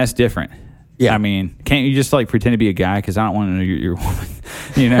 But dude, that's different. Yeah. I mean, can't you just like pretend to be a guy? Because I don't want to know you're a woman.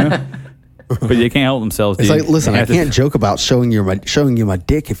 You know? but they can't help themselves. It's dude. like, listen, They I have to- can't joke about showing you my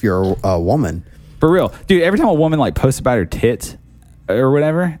dick if you're a woman. For real, dude. Every time a woman like posts about her tits or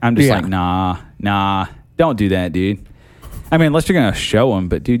whatever, I'm just Yeah. like, nah, don't do that, dude. I mean, unless you're gonna show them,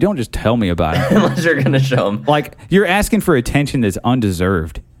 but dude, don't just tell me about it. Unless you're gonna show them. Like you're asking for attention that's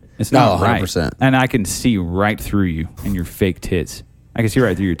undeserved. It's not No, right. 100%. And I can see right through you and your fake tits. I can see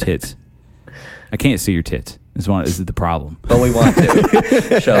right through your tits. I can't see your tits. This is the problem. But we want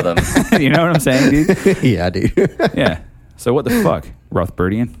to show them. You know what I'm saying, dude? Yeah, dude. Yeah. So what the fuck,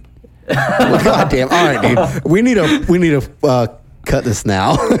 Rothbardian? God damn. All right, dude. We need to cut this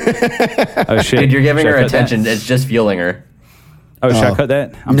now. Oh shit! Dude, you're giving Should I her cut that? attention. It's just fueling her. Oh, should I cut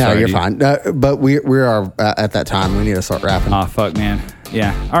that? I'm No, sorry, you're dude. fine. But we are at that time. We need to start wrapping. Oh fuck, man.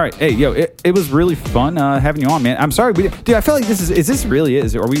 Yeah. All right. Hey, yo, it was really fun having you on, man. I'm sorry, dude. I feel like is this really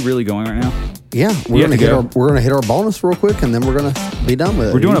it? Are we really going right now? Yeah, You have to go. we're gonna hit our bonus real quick, and then we're gonna be done with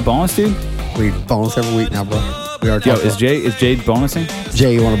it. We're doing a bonus, dude. We bonus every week now, bro. We are Yo, talking. is Jade bonusing?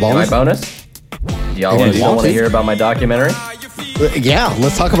 Jay? You want a Am I bonus? bonus? Do y'all Yeah, want you to want to? hear about my documentary? Yeah,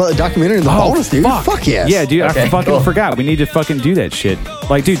 let's talk about the documentary and the bonus, dude. Fuck yes. Yeah, dude. Okay, I fucking cool. forgot. We need to fucking do that shit.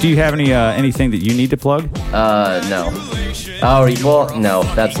 Like, dude, do you have anything that you need to plug? No. Oh, well, no,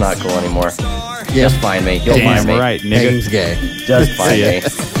 that's not cool anymore. Yeah. Just find me. You'll Damn find me. right, Game's nigga. gay. Just find See ya. me.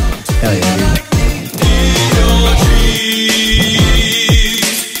 Hell yeah, dude.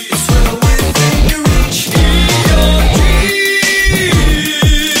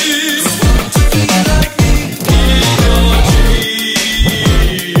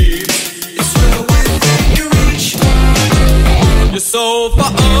 So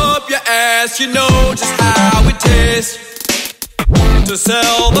far up your ass, you know just how it tastes to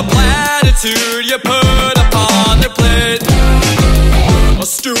sell the platitude you put upon their plate. A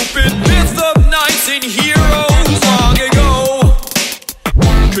stupid myth of knights and heroes long ago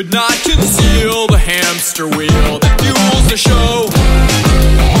could not conceal the hamster wheel that fuels the show.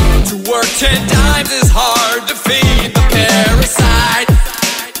 To work 10 times as hard to feed the parasite,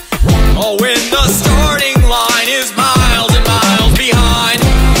 oh, when the starting line is miles and miles behind.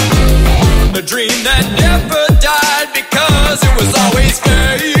 The dream that never died because it was always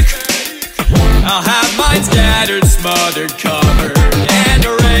fake. I'll have mine scattered, smothered, covered